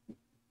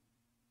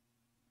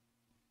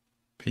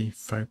be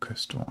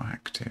focused or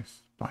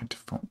active by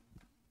default.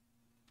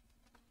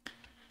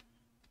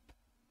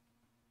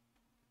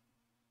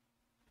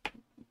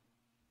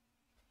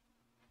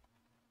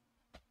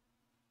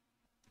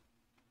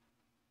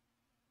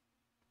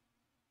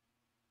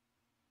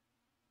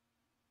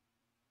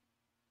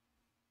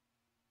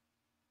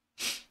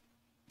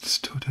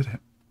 Still did it.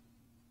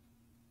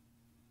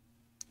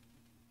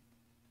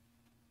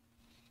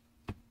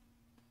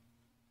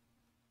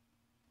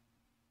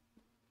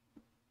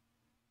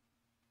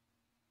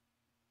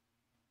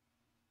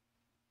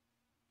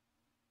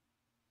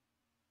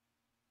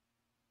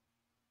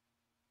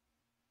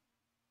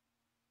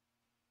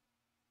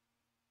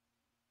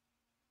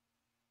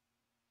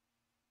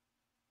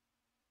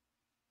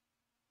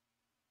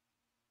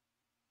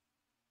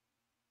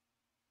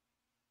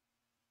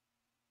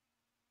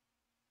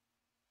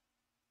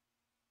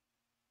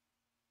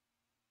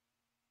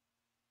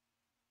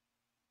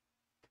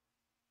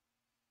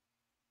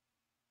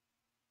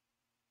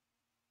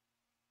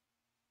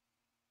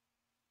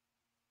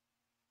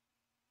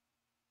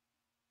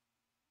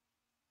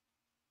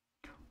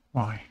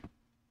 Why?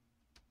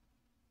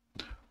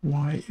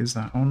 Why is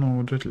that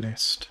unordered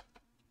list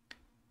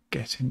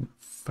getting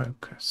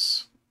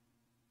focus?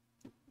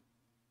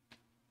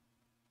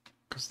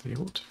 Because the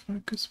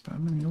autofocus, but I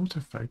mean the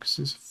autofocus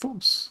is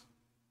false.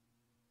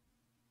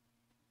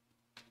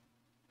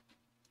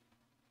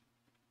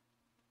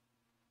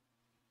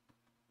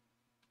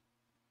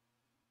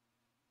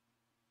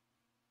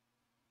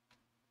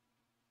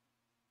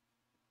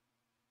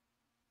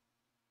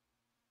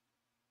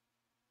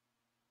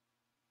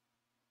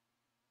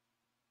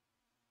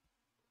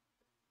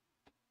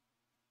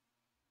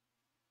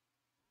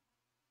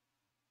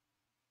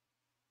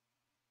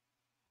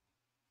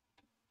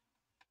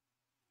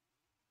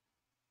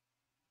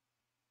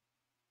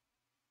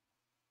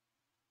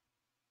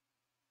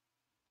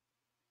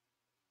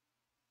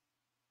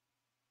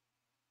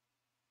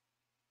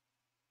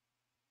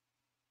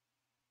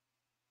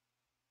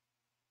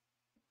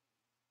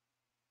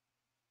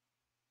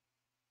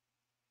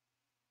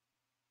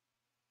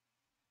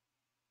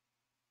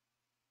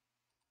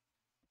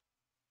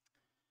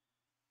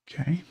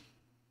 Okay.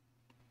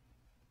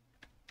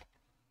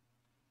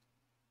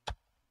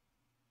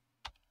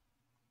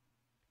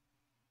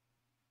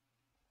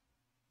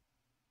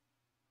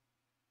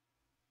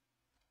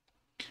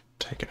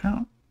 Take it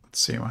out. Let's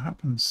see what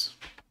happens.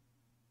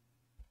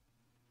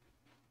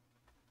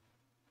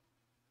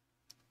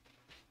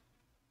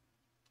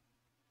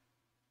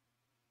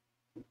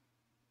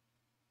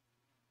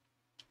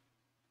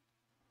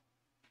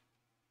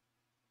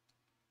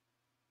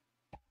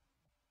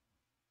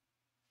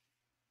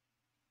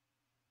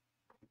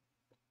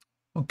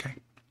 Okay.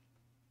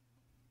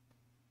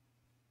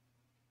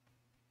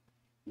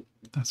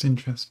 That's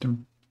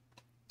interesting.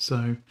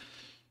 So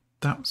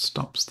that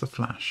stops the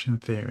flash in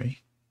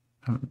theory.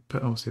 I haven't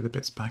put obviously the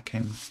bits back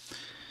in.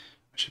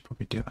 I should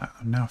probably do that.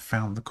 I've now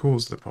found the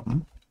cause of the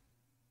problem.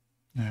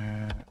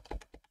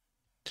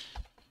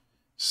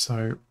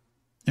 So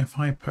if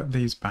I put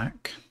these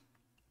back,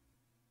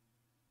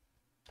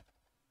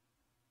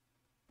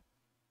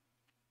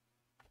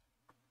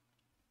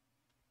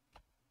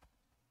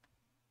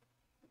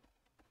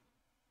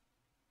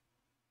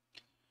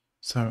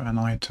 so an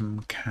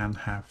item can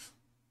have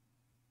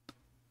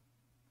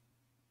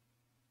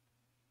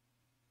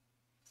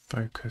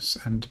focus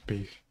and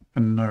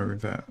know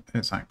that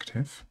it's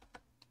active.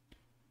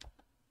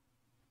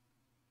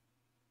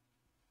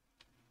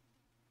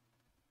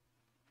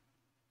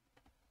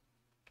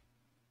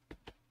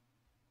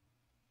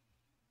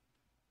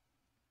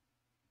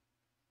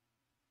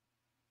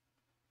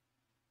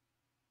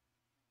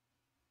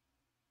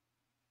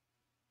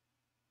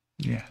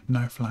 Yeah,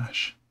 no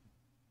flash.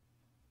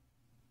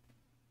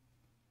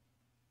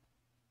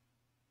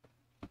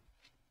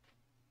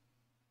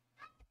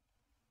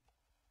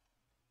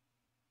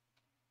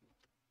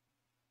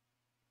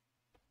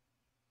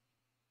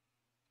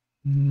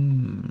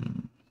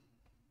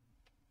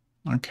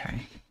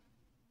 Okay.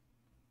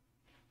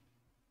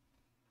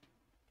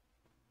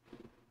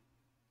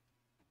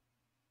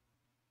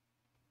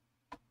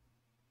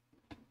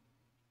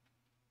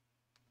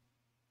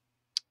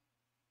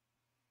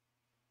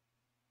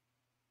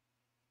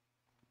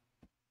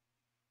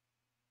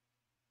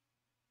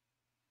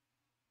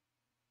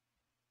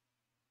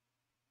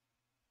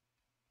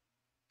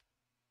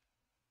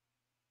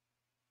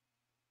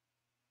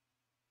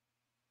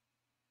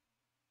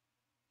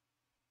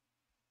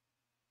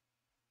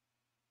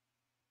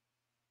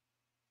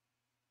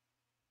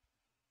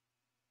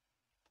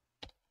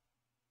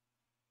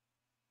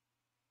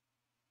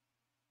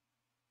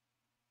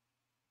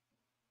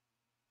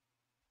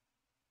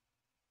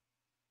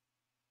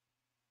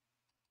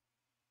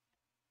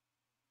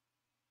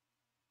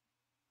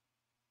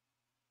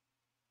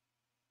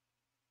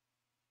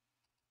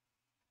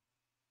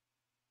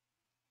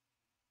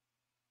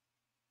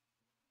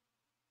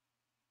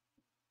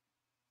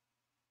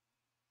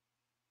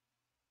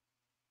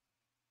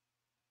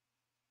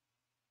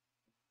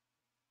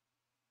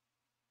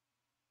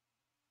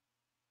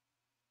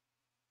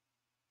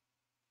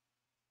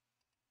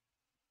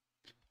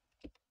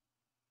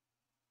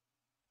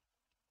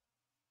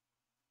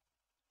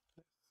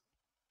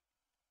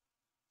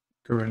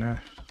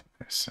 Gorilla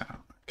this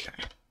out.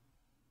 Okay.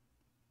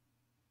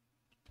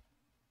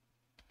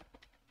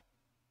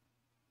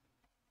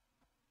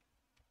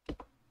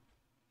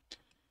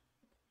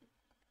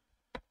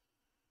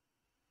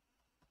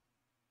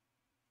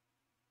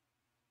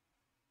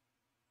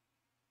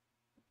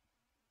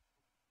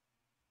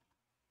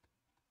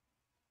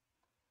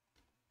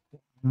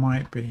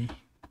 Might be.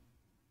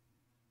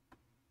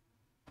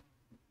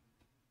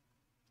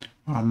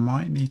 What I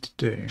might need to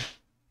do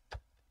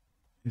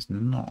is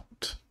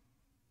not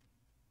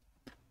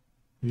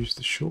use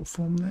the short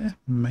form there.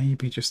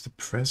 Maybe just the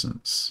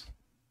presence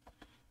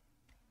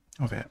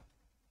of it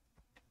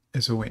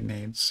is all it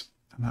needs,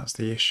 and that's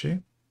the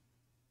issue.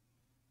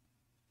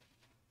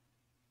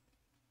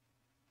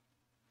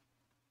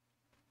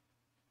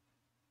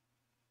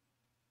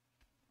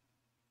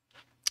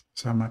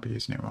 So I might be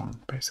using it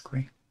wrong,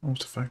 basically.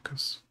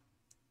 Autofocus.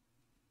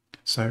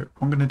 So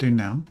what I'm going to do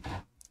now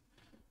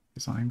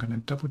is I'm going to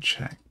double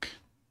check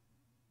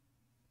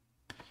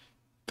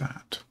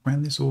that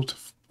when this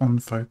on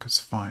focus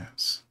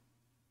fires,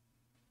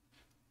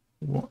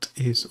 what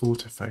is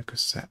autofocus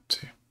set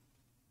to?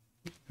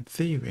 In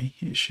theory,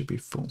 it should be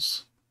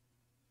false.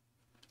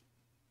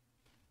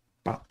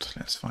 But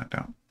let's find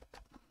out.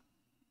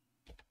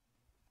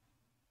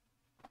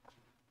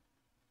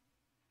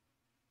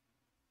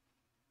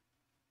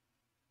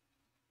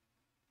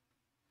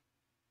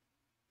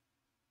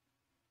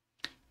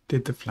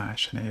 Did the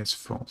flash, and it is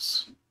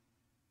false.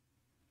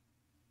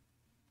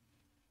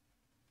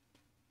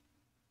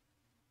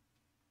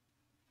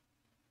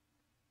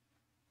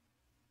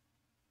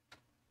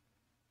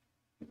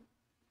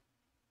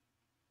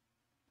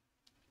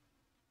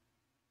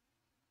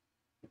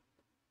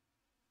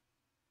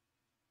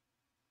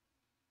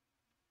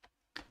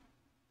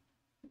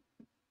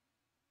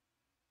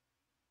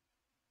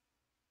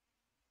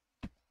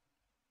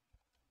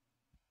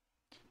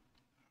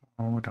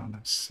 Hold on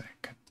a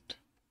second.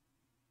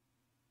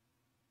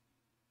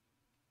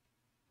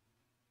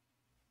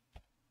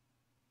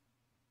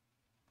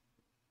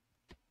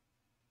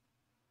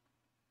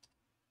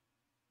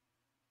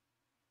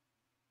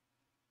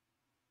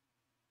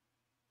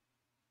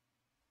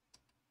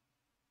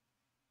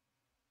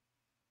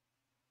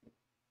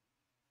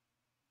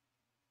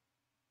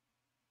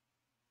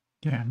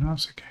 Yeah, no,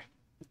 that's okay.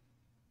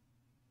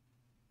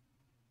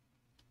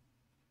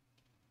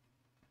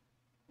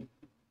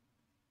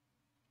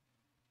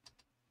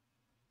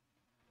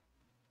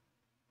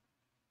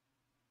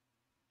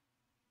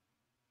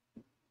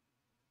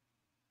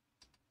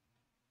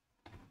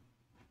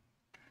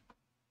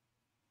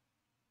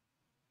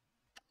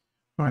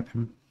 Right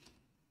then.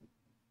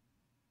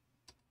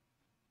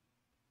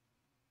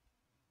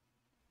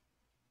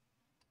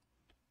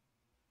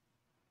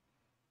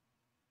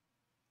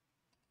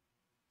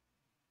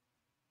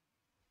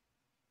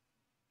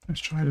 Let's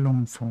try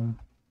long form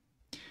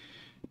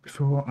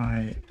before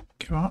I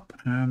go up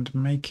and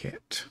make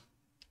it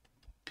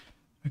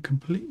a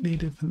completely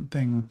different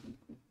thing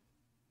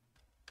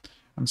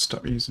and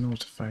stop using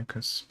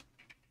autofocus.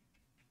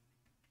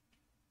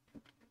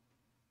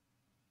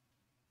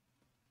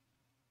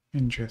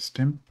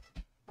 Interesting.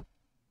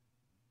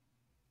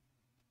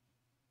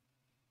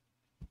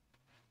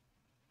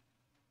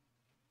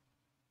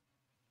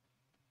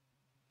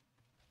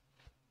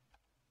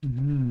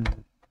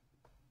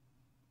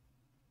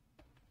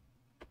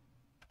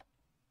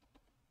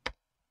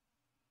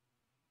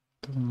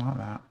 Doesn't like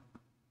that.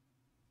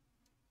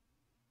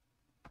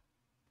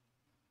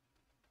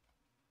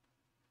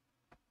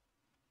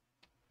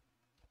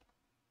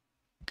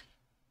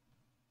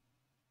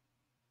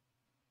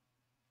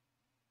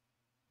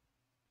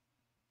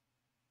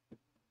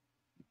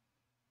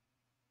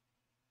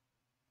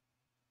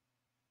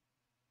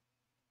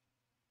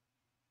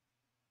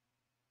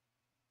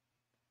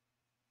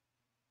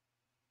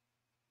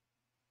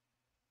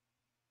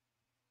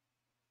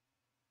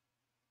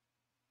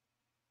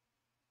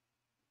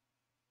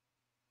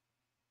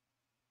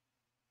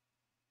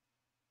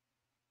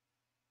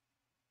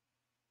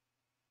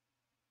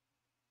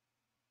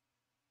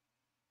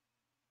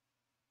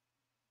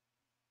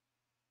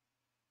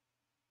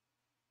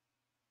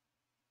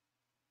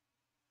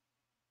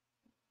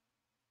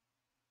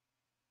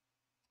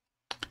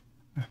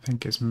 I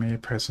think its mere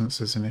presence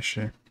is an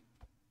issue,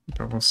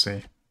 but we'll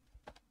see.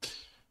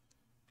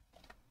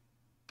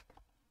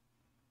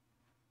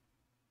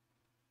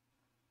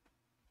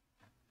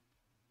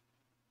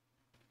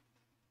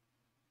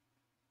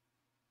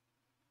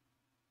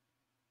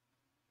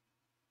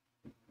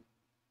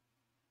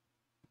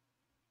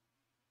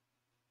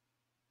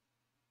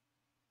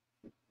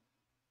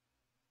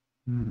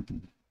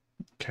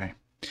 Okay,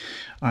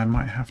 I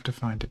might have to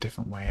find a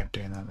different way of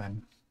doing that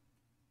then.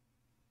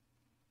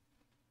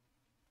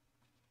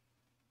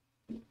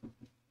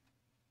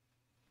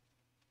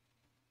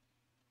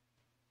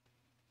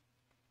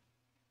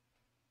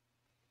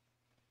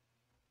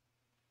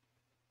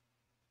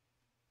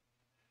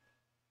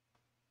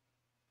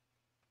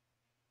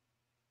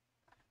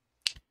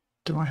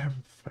 Do I have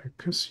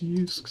focus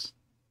used?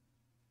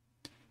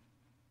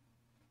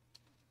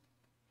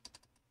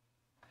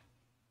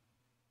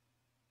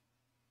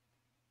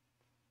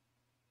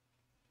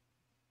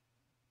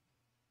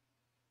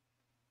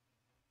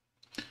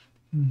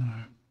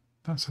 No,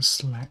 that's a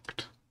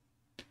select.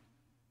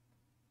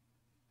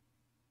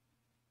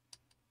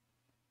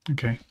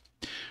 Okay,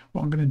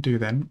 what I'm going to do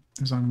then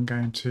is I'm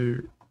going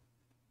to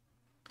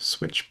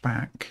switch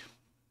back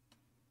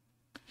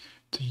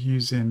to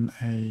using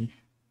a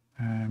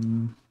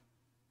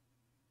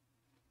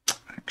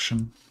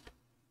action.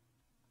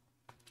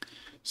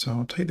 So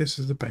I'll take this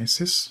as the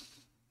basis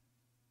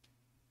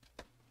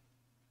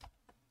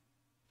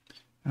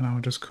and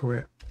I'll just call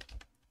it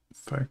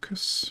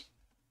focus.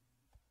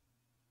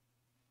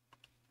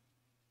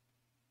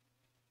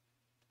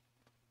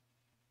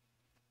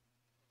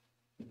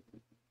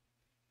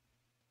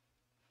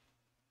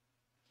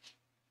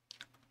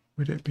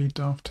 Would it be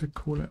daft to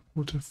call it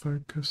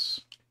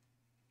autofocus?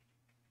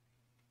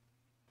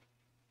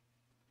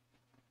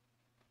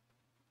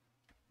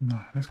 No,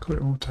 let's call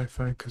it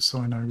autofocus so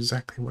I know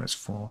exactly what it's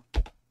for.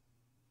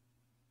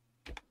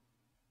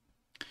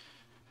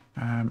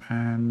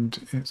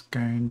 And it's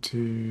going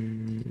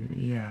to,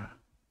 yeah.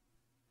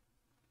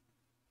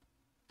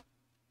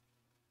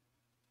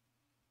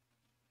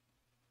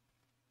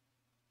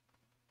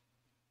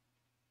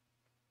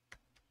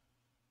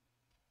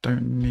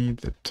 Don't need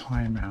the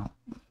timeout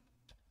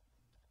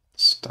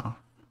stuff.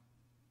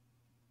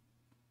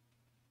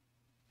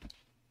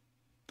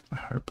 I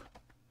hope.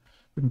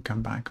 We can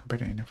come back and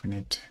put it in if we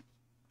need to.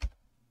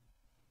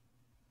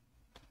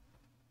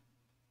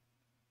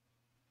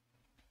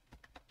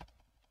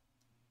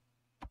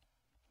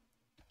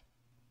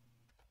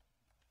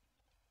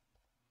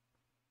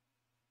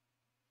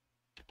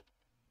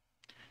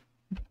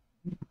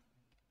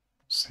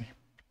 See.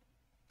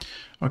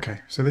 Okay,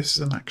 so this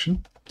is an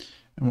action,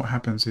 and what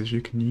happens is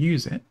you can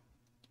use it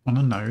on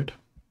a node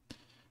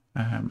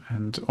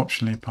and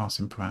optionally pass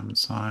in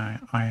parameters.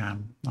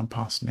 I'm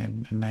passing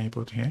in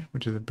enabled here,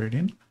 which is a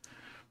boolean.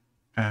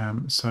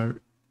 So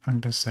I'm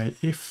going to say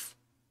if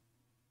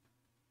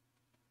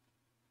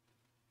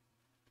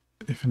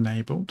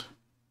enabled,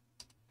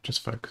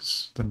 just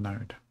focus the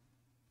node,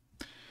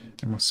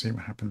 and we'll see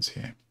what happens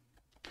here.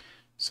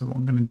 So what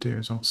I'm going to do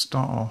is I'll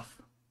start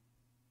off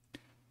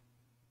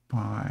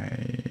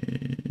by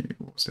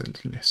was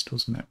a list,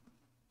 wasn't it?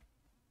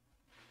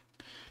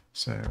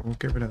 So we'll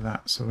get rid of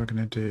that. So we're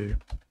going to do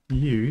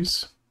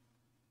use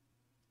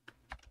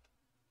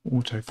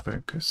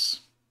autofocus.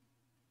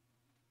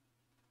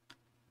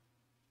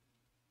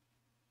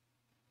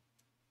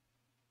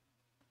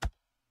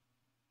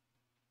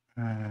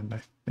 And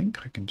I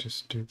think I can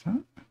just do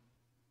that.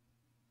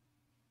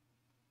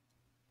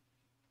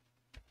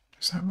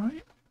 Is that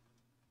right?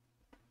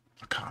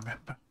 I can't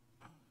remember.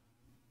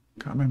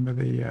 Can't remember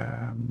the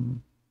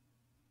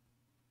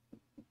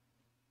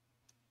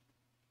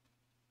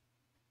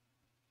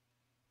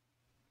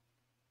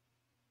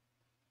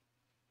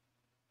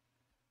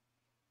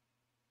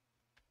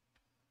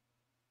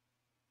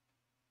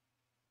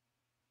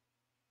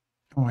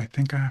oh, I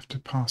think I have to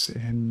pass it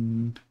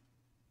in.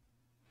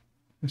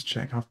 Let's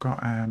check. I've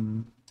got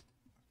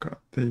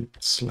the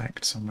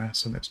select somewhere,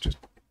 so let's just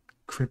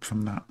crib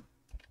from that.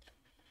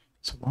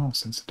 It's a while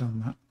since I've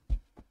done that.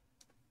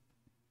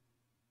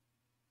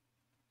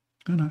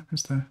 Oh no,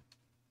 it's there.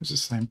 It's the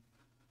same.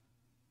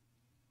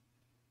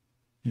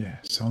 Yeah,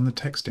 so on the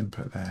text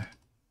input there,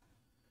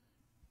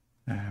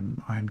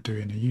 I'm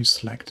doing a use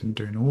select and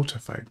doing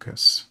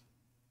autofocus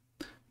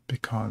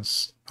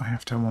because I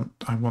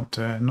want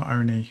to not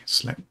only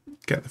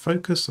get the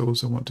focus, I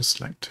also want to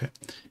select it.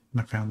 And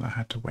I found that I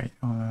had to wait.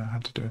 I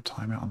had to do a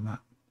timeout on that.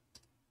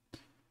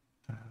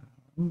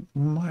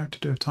 Might have to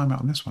do a timeout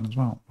on this one as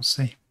well. We'll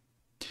see.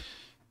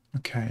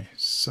 Okay,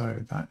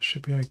 so that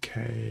should be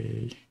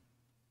okay.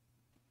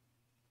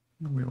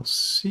 We'll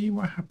see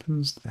what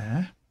happens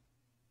there.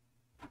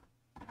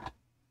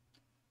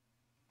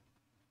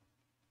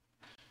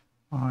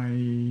 I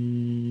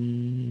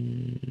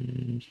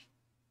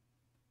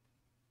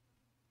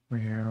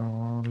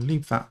will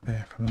leave that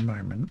there for the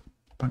moment,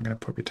 but I'm going to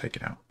probably take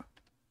it out.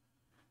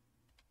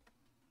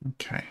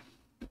 Okay.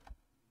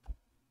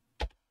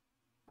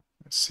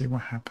 Let's see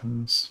what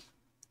happens.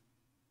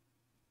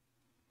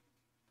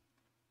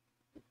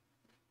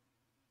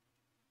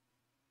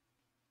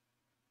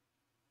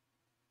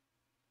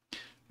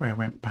 Where it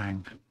went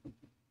bang.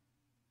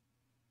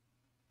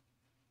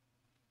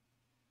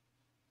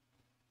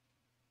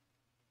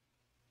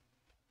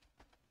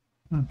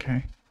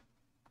 Okay.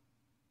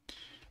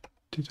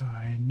 Did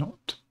I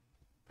not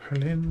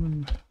pull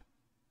in?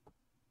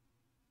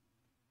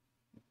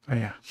 Oh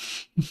yeah.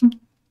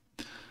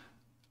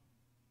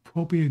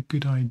 Probably a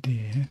good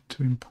idea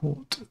to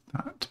import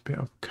that bit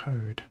of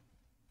code.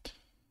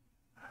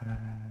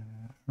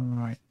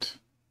 Right.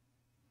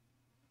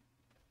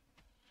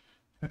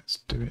 Let's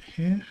do it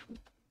here.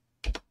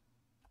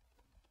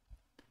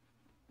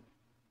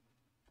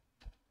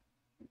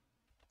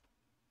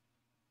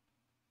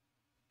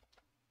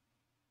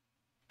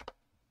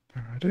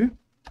 There I do.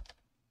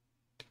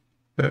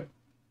 But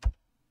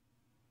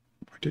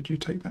why did you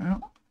take that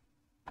out?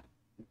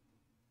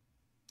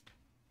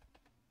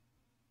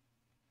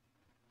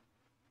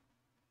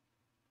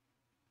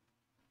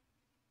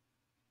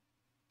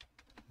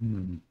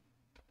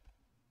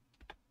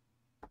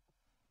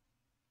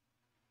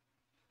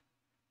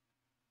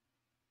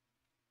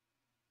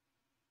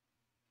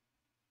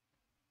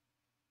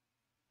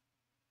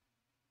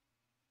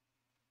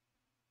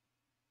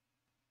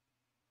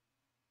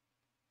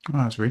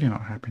 Oh, it's really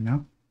not happy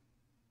now.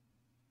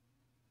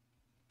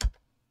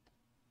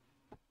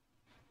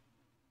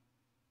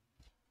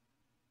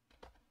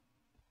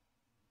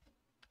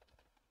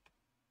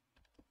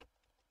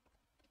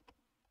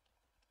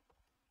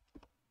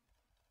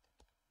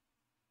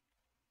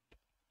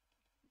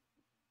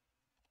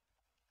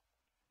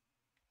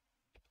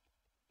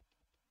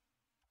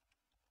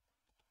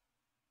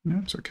 No,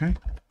 it's okay.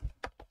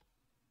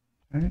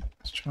 Okay,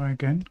 let's try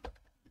again.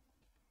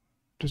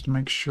 Just to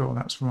make sure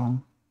that's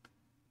wrong.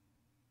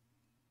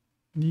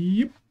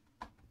 Yep.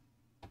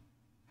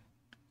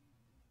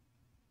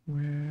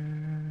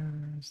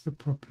 Where's the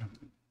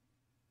problem?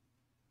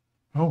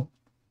 Oh.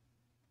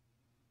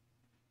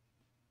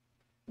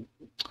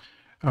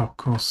 Oh, of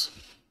course.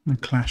 I'm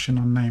clashing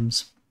on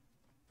names.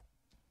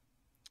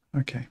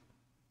 Okay.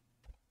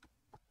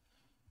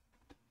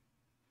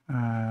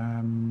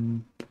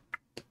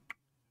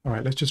 All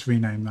right, let's just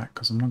rename that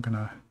because I'm not going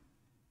to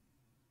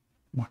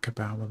muck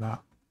about with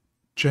that.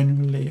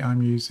 Generally,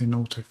 I'm using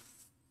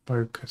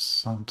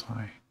autofocus, aren't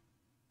I?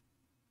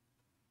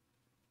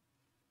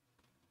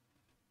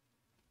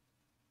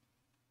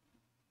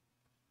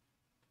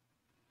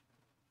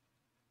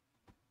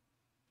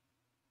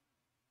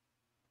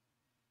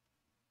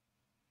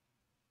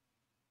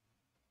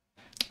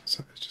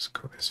 So let's just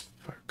call this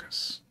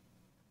focus.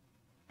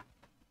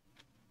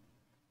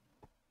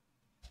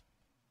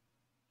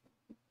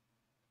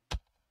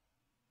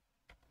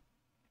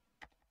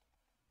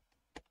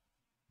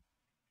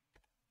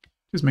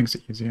 Just makes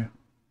it easier.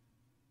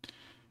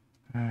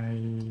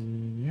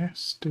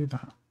 Yes, do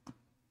that.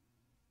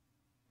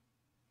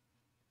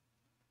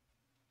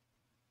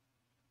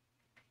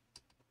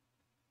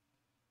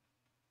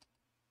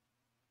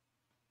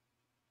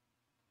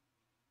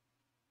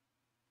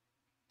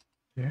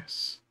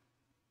 Yes.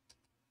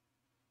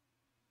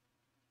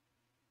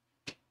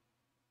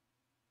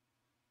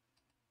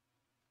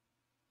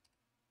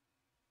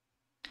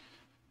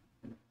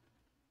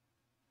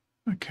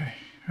 Okay,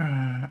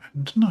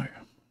 and no.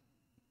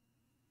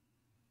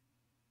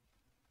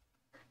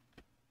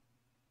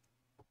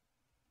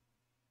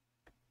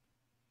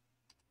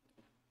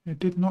 It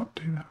did not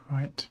do that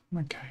right.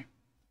 Okay.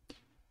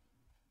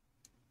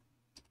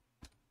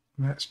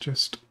 Let's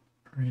just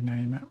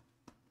rename it.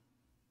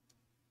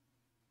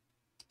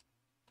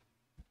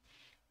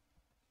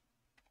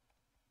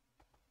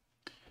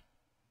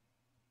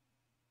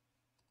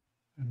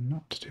 And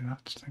not to do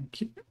that,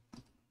 thank you.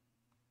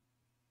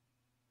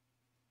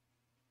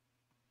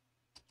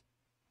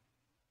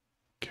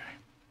 Okay,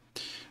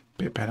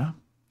 bit better.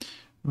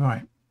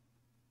 Right.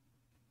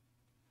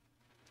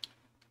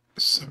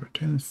 So we're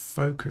doing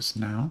focus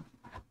now.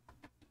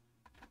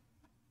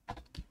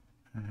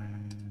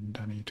 And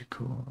I need to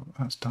call,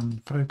 that's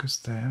done focus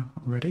there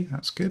already,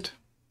 that's good.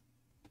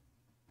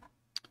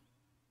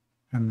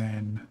 And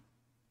then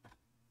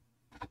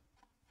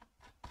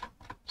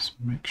just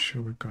make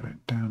sure we've got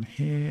it down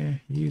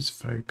here. Use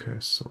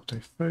focus,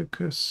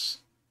 autofocus.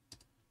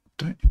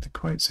 Don't need the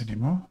quotes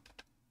anymore.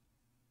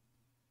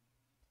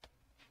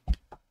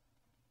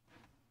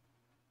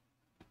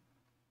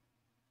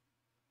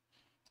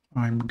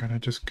 I'm going to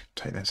just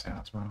take this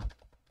out as well.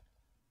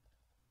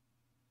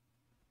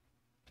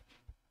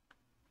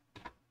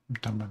 I'm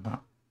done with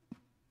that.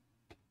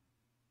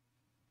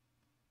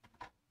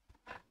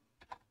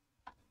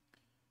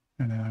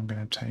 And then I'm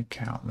going to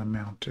take out the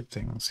mounted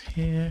things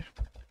here.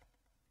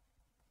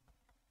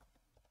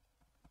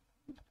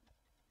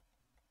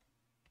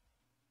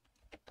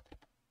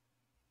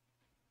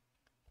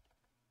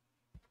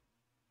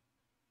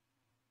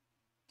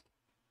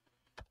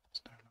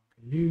 It's no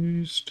longer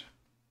used.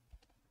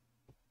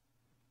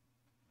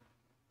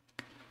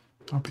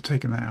 I'll be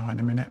taking that out in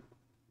a minute,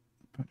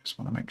 but I just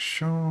want to make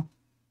sure.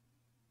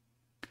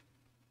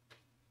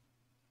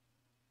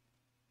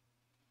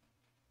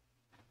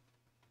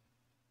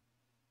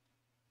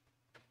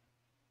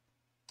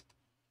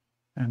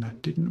 And I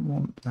didn't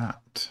want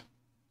that.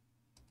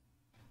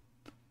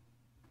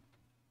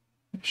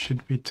 It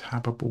should be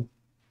tabbable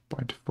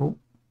by default.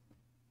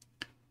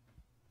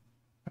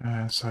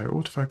 So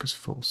autofocus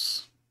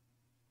false.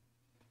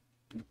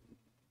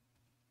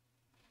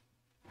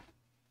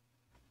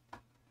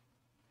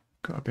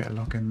 Got a bit of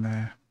login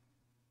there.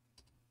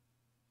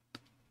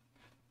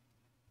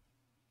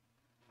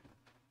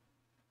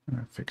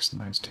 I'm fixing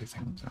those two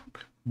things up.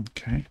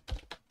 Okay.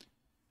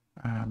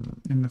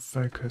 In the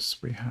focus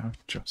we have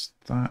just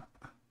that.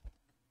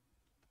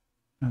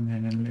 And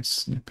then in list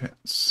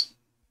snippets,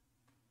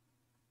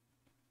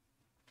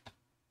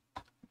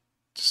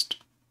 just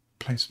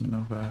placement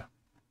of a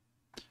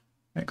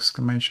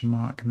exclamation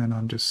mark, and then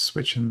I'm just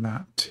switching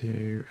that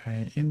to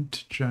an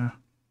integer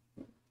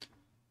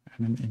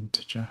and an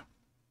integer.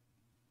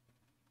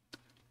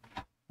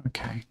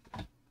 Okay.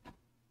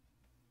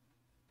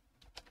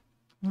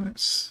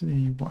 Let's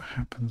see what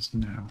happens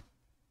now.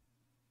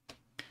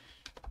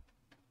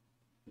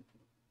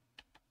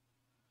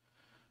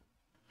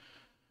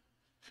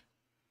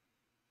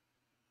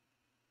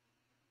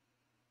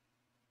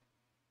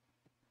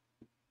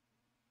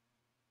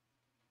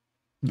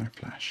 No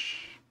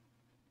flash.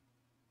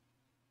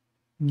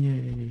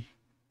 Yay.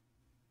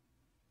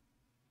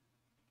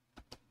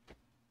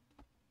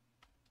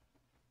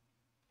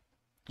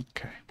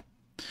 Okay.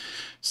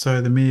 So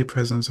the mere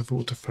presence of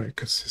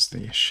autofocus is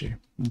the issue.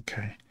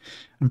 Okay.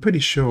 I'm pretty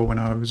sure when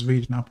I was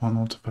reading up on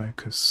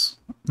autofocus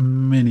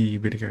many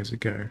videos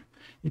ago,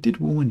 it did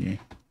warn you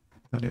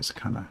that it's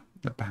kind of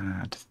a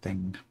bad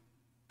thing.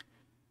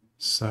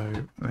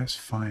 So let's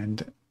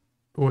find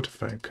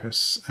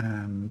autofocus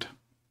and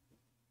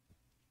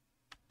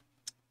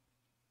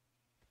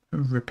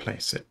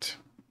replace it.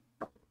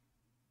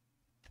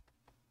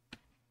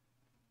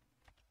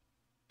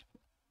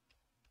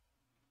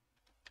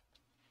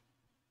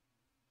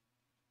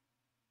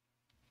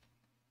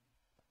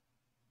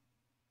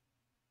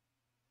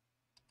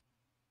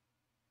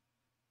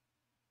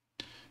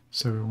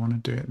 So we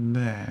want to do it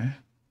there.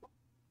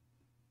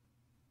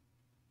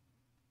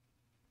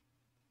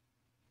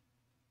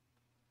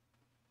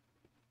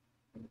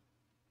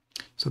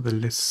 So the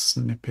list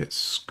snippet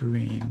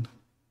screen.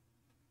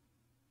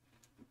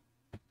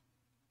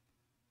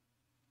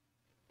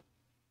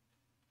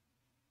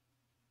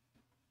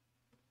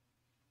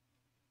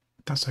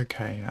 That's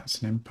okay,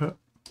 that's an input.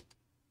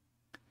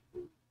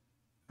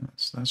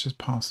 That's just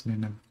passing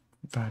in a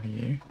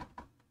value.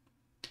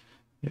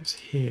 It's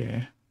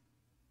here.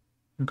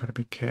 We've got to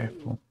be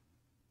careful.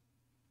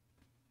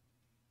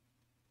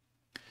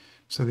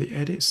 So the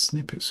edit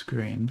snippet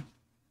screen,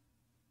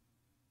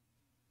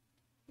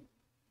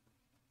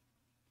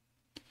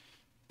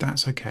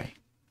 that's okay.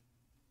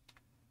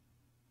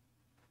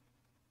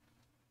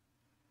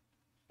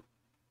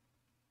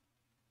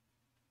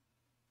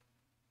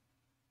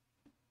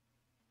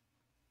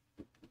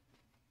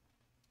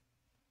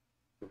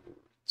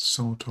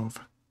 Sort of.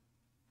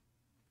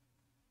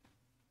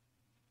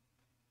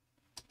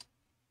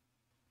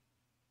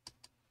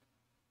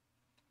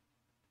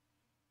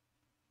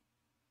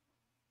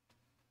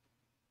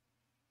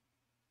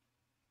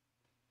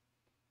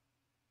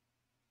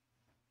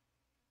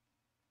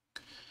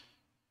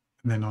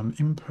 And then on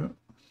input,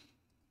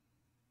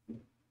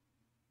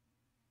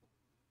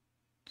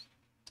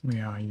 we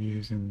are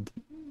using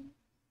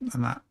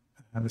that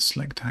the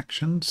select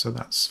action, so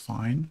that's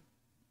fine.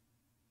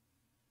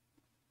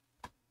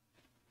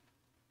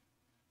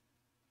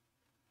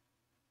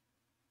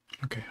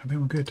 Okay, I think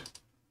we're good.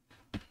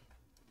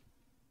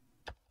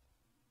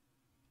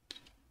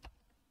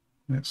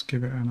 Let's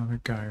give it another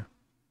go.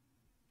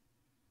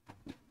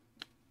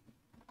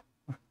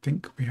 I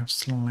think we have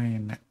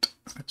slain it.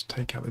 Let's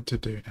take out the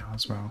to-do now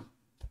as well.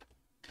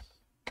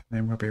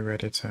 Then we'll be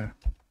ready to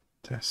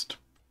test.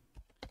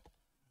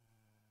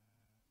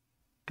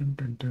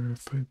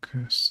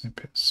 Focus,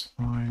 snippets,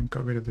 fine.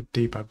 Got rid of the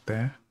debug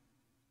there.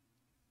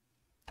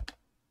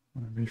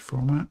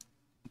 Reformat.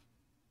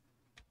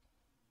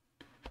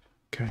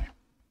 Okay.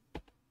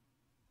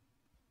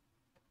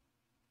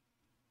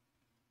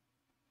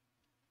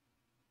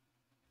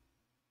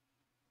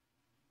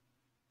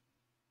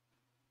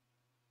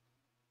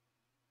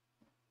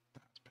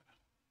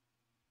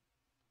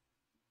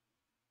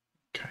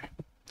 Okay.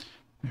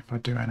 If I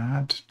do an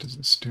add, does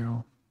it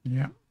still?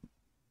 Yeah.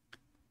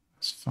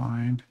 That's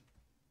fine.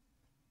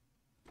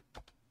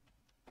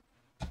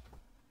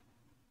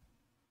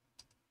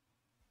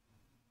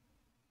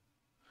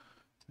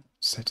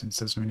 Settings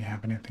doesn't really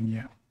have anything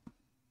yet.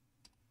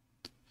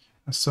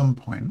 At some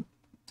point,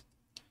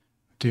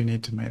 I do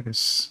need to make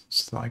this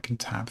so that I can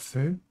tab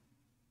through.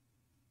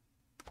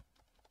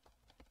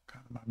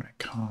 At the moment,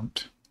 I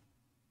can't.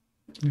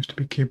 It needs to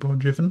be keyboard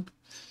driven,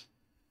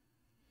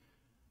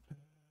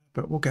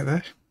 but we'll get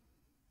there.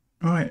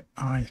 Right,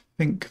 I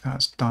think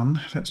that's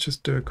done. Let's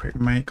just do a quick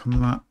make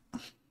on that.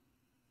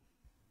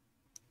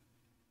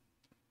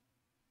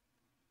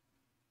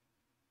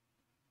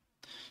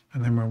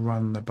 And then we'll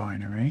run the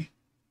binary.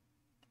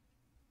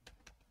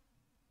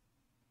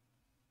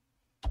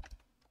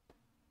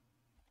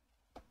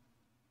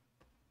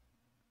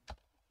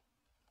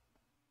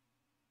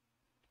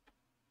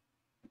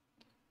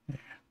 Yeah.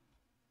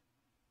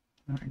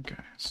 There we go,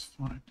 it's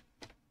fine.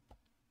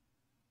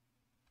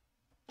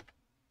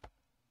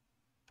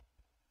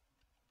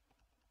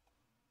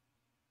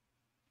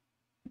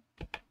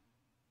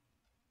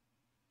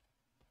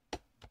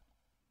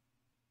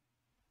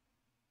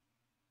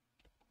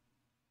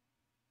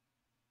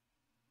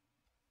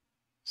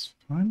 It's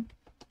fine.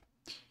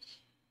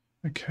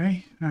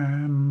 Okay,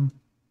 I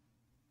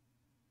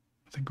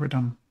think we're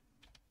done.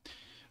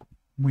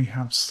 We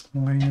have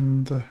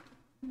slain the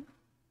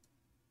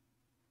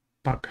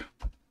bug.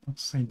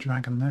 Let's say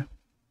dragon there.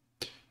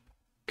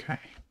 Okay.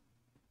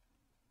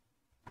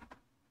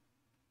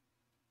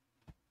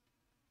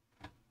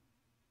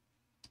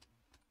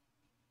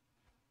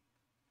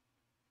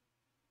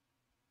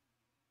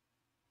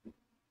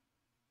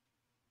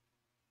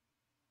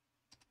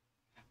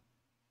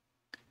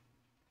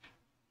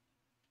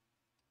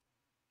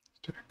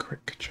 Do a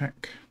quick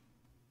check.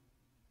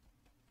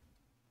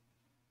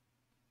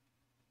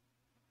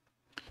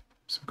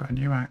 So we've got a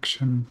new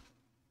action.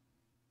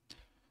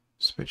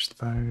 Switch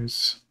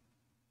those.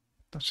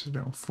 That's just a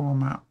little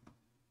format.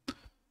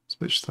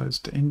 Switch those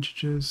to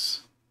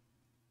integers.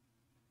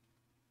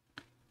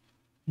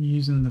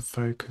 Using the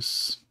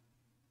focus.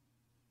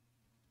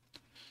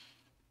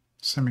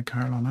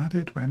 Semicolon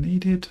added where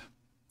needed.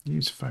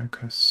 Use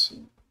focus.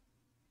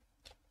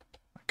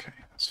 Okay,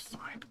 that's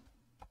fine.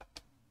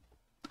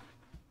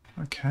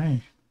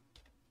 Okay.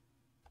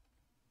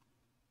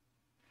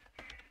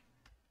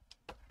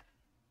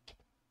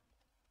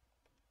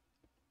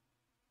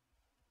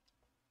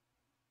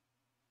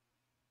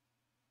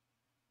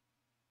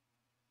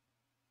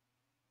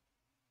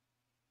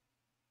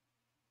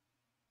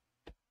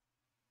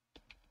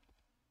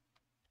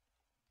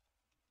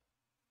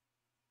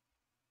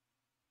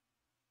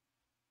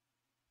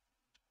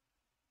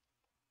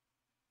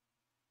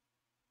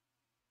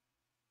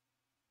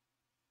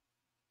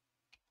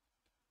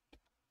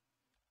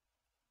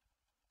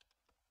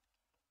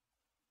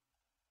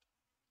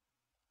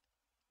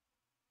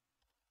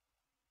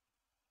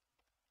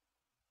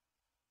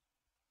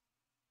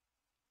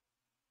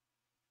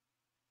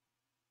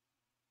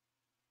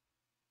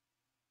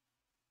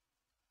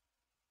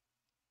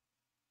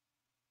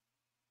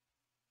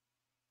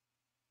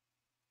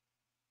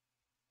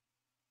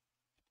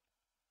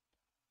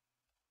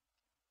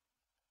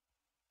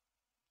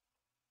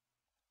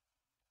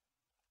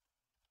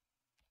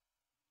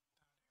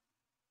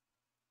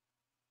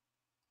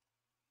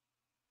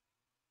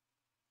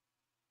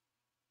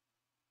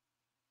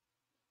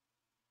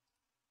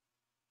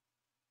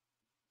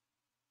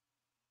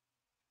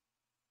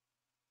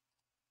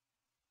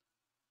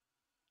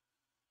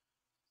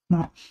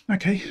 Well,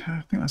 okay,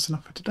 I think that's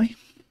enough for today.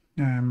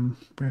 We've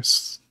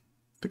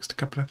fixed a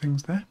couple of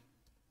things there.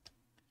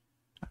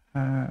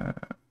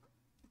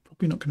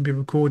 Probably not going to be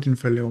recording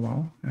for a little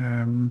while.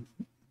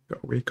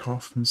 Got a week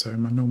off, and so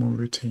my normal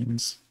routine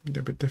is a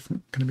little bit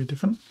different. Going to be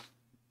different.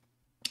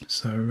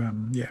 So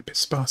yeah, a bit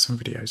sparse on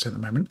videos at the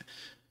moment.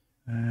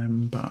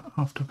 But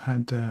after I've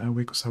had a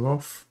week or so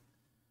off,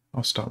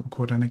 I'll start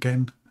recording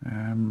again,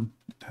 and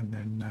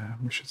then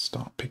we should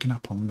start picking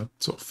up on the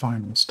sort of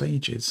final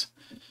stages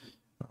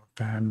of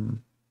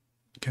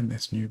getting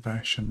this new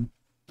version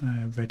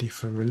ready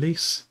for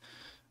release.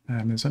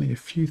 There's only a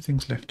few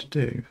things left to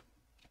do.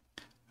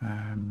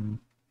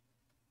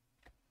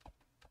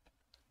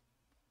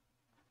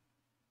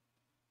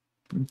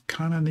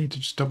 Kind of need to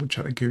just double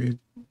check the GUI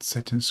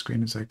settings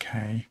screen is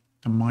okay.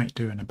 I might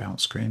do an about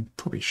screen,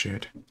 probably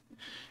should.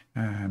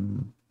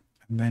 And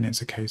then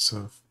it's a case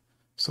of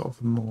sort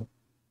of more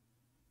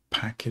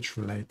package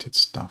related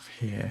stuff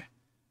here.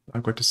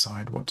 I've got to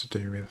decide what to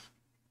do with,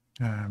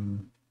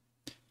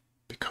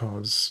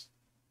 because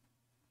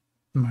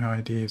my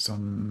ideas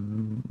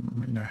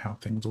on how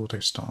things auto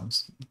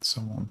starts and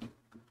so on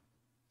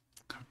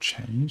have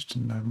changed,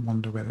 and I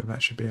wonder whether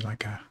that should be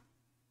like a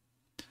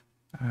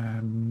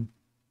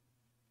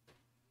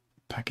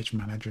package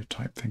manager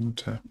type thing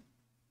to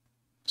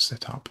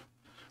set up,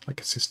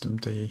 like a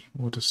systemd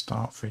auto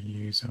start for a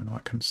user and all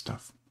that kind of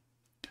stuff.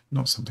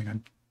 Not something I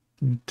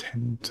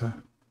tend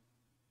to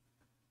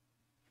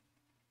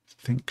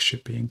think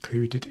should be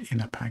included in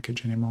a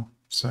package anymore.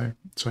 So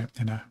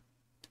in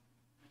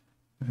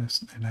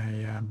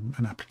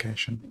an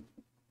application,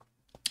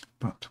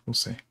 but we'll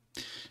see.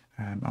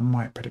 I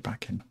might put it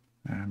back in.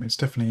 It's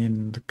definitely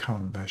in the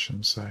current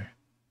version, so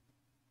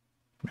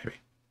maybe.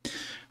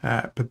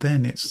 But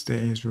then it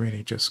is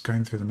really just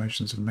going through the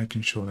motions of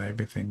making sure that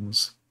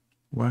everything's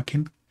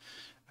working.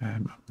 I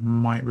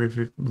might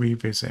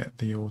revisit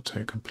the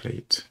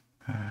autocomplete,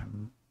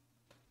 and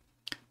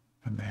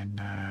then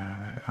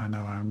I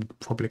know I'm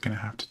probably going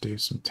to have to do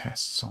some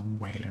tests on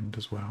Wayland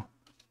as well,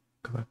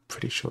 because I'm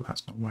pretty sure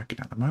that's not working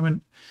at the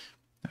moment.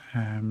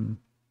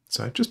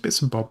 So just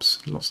bits and bobs,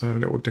 lots of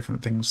little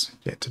different things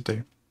yet to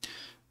do,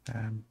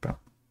 but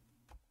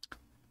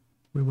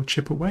we will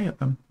chip away at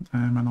them,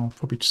 and I'll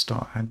probably just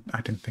start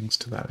adding things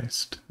to that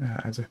list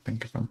as I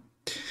think of them.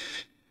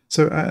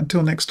 So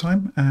until next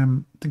time,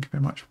 thank you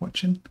very much for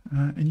watching,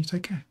 and you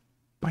take care.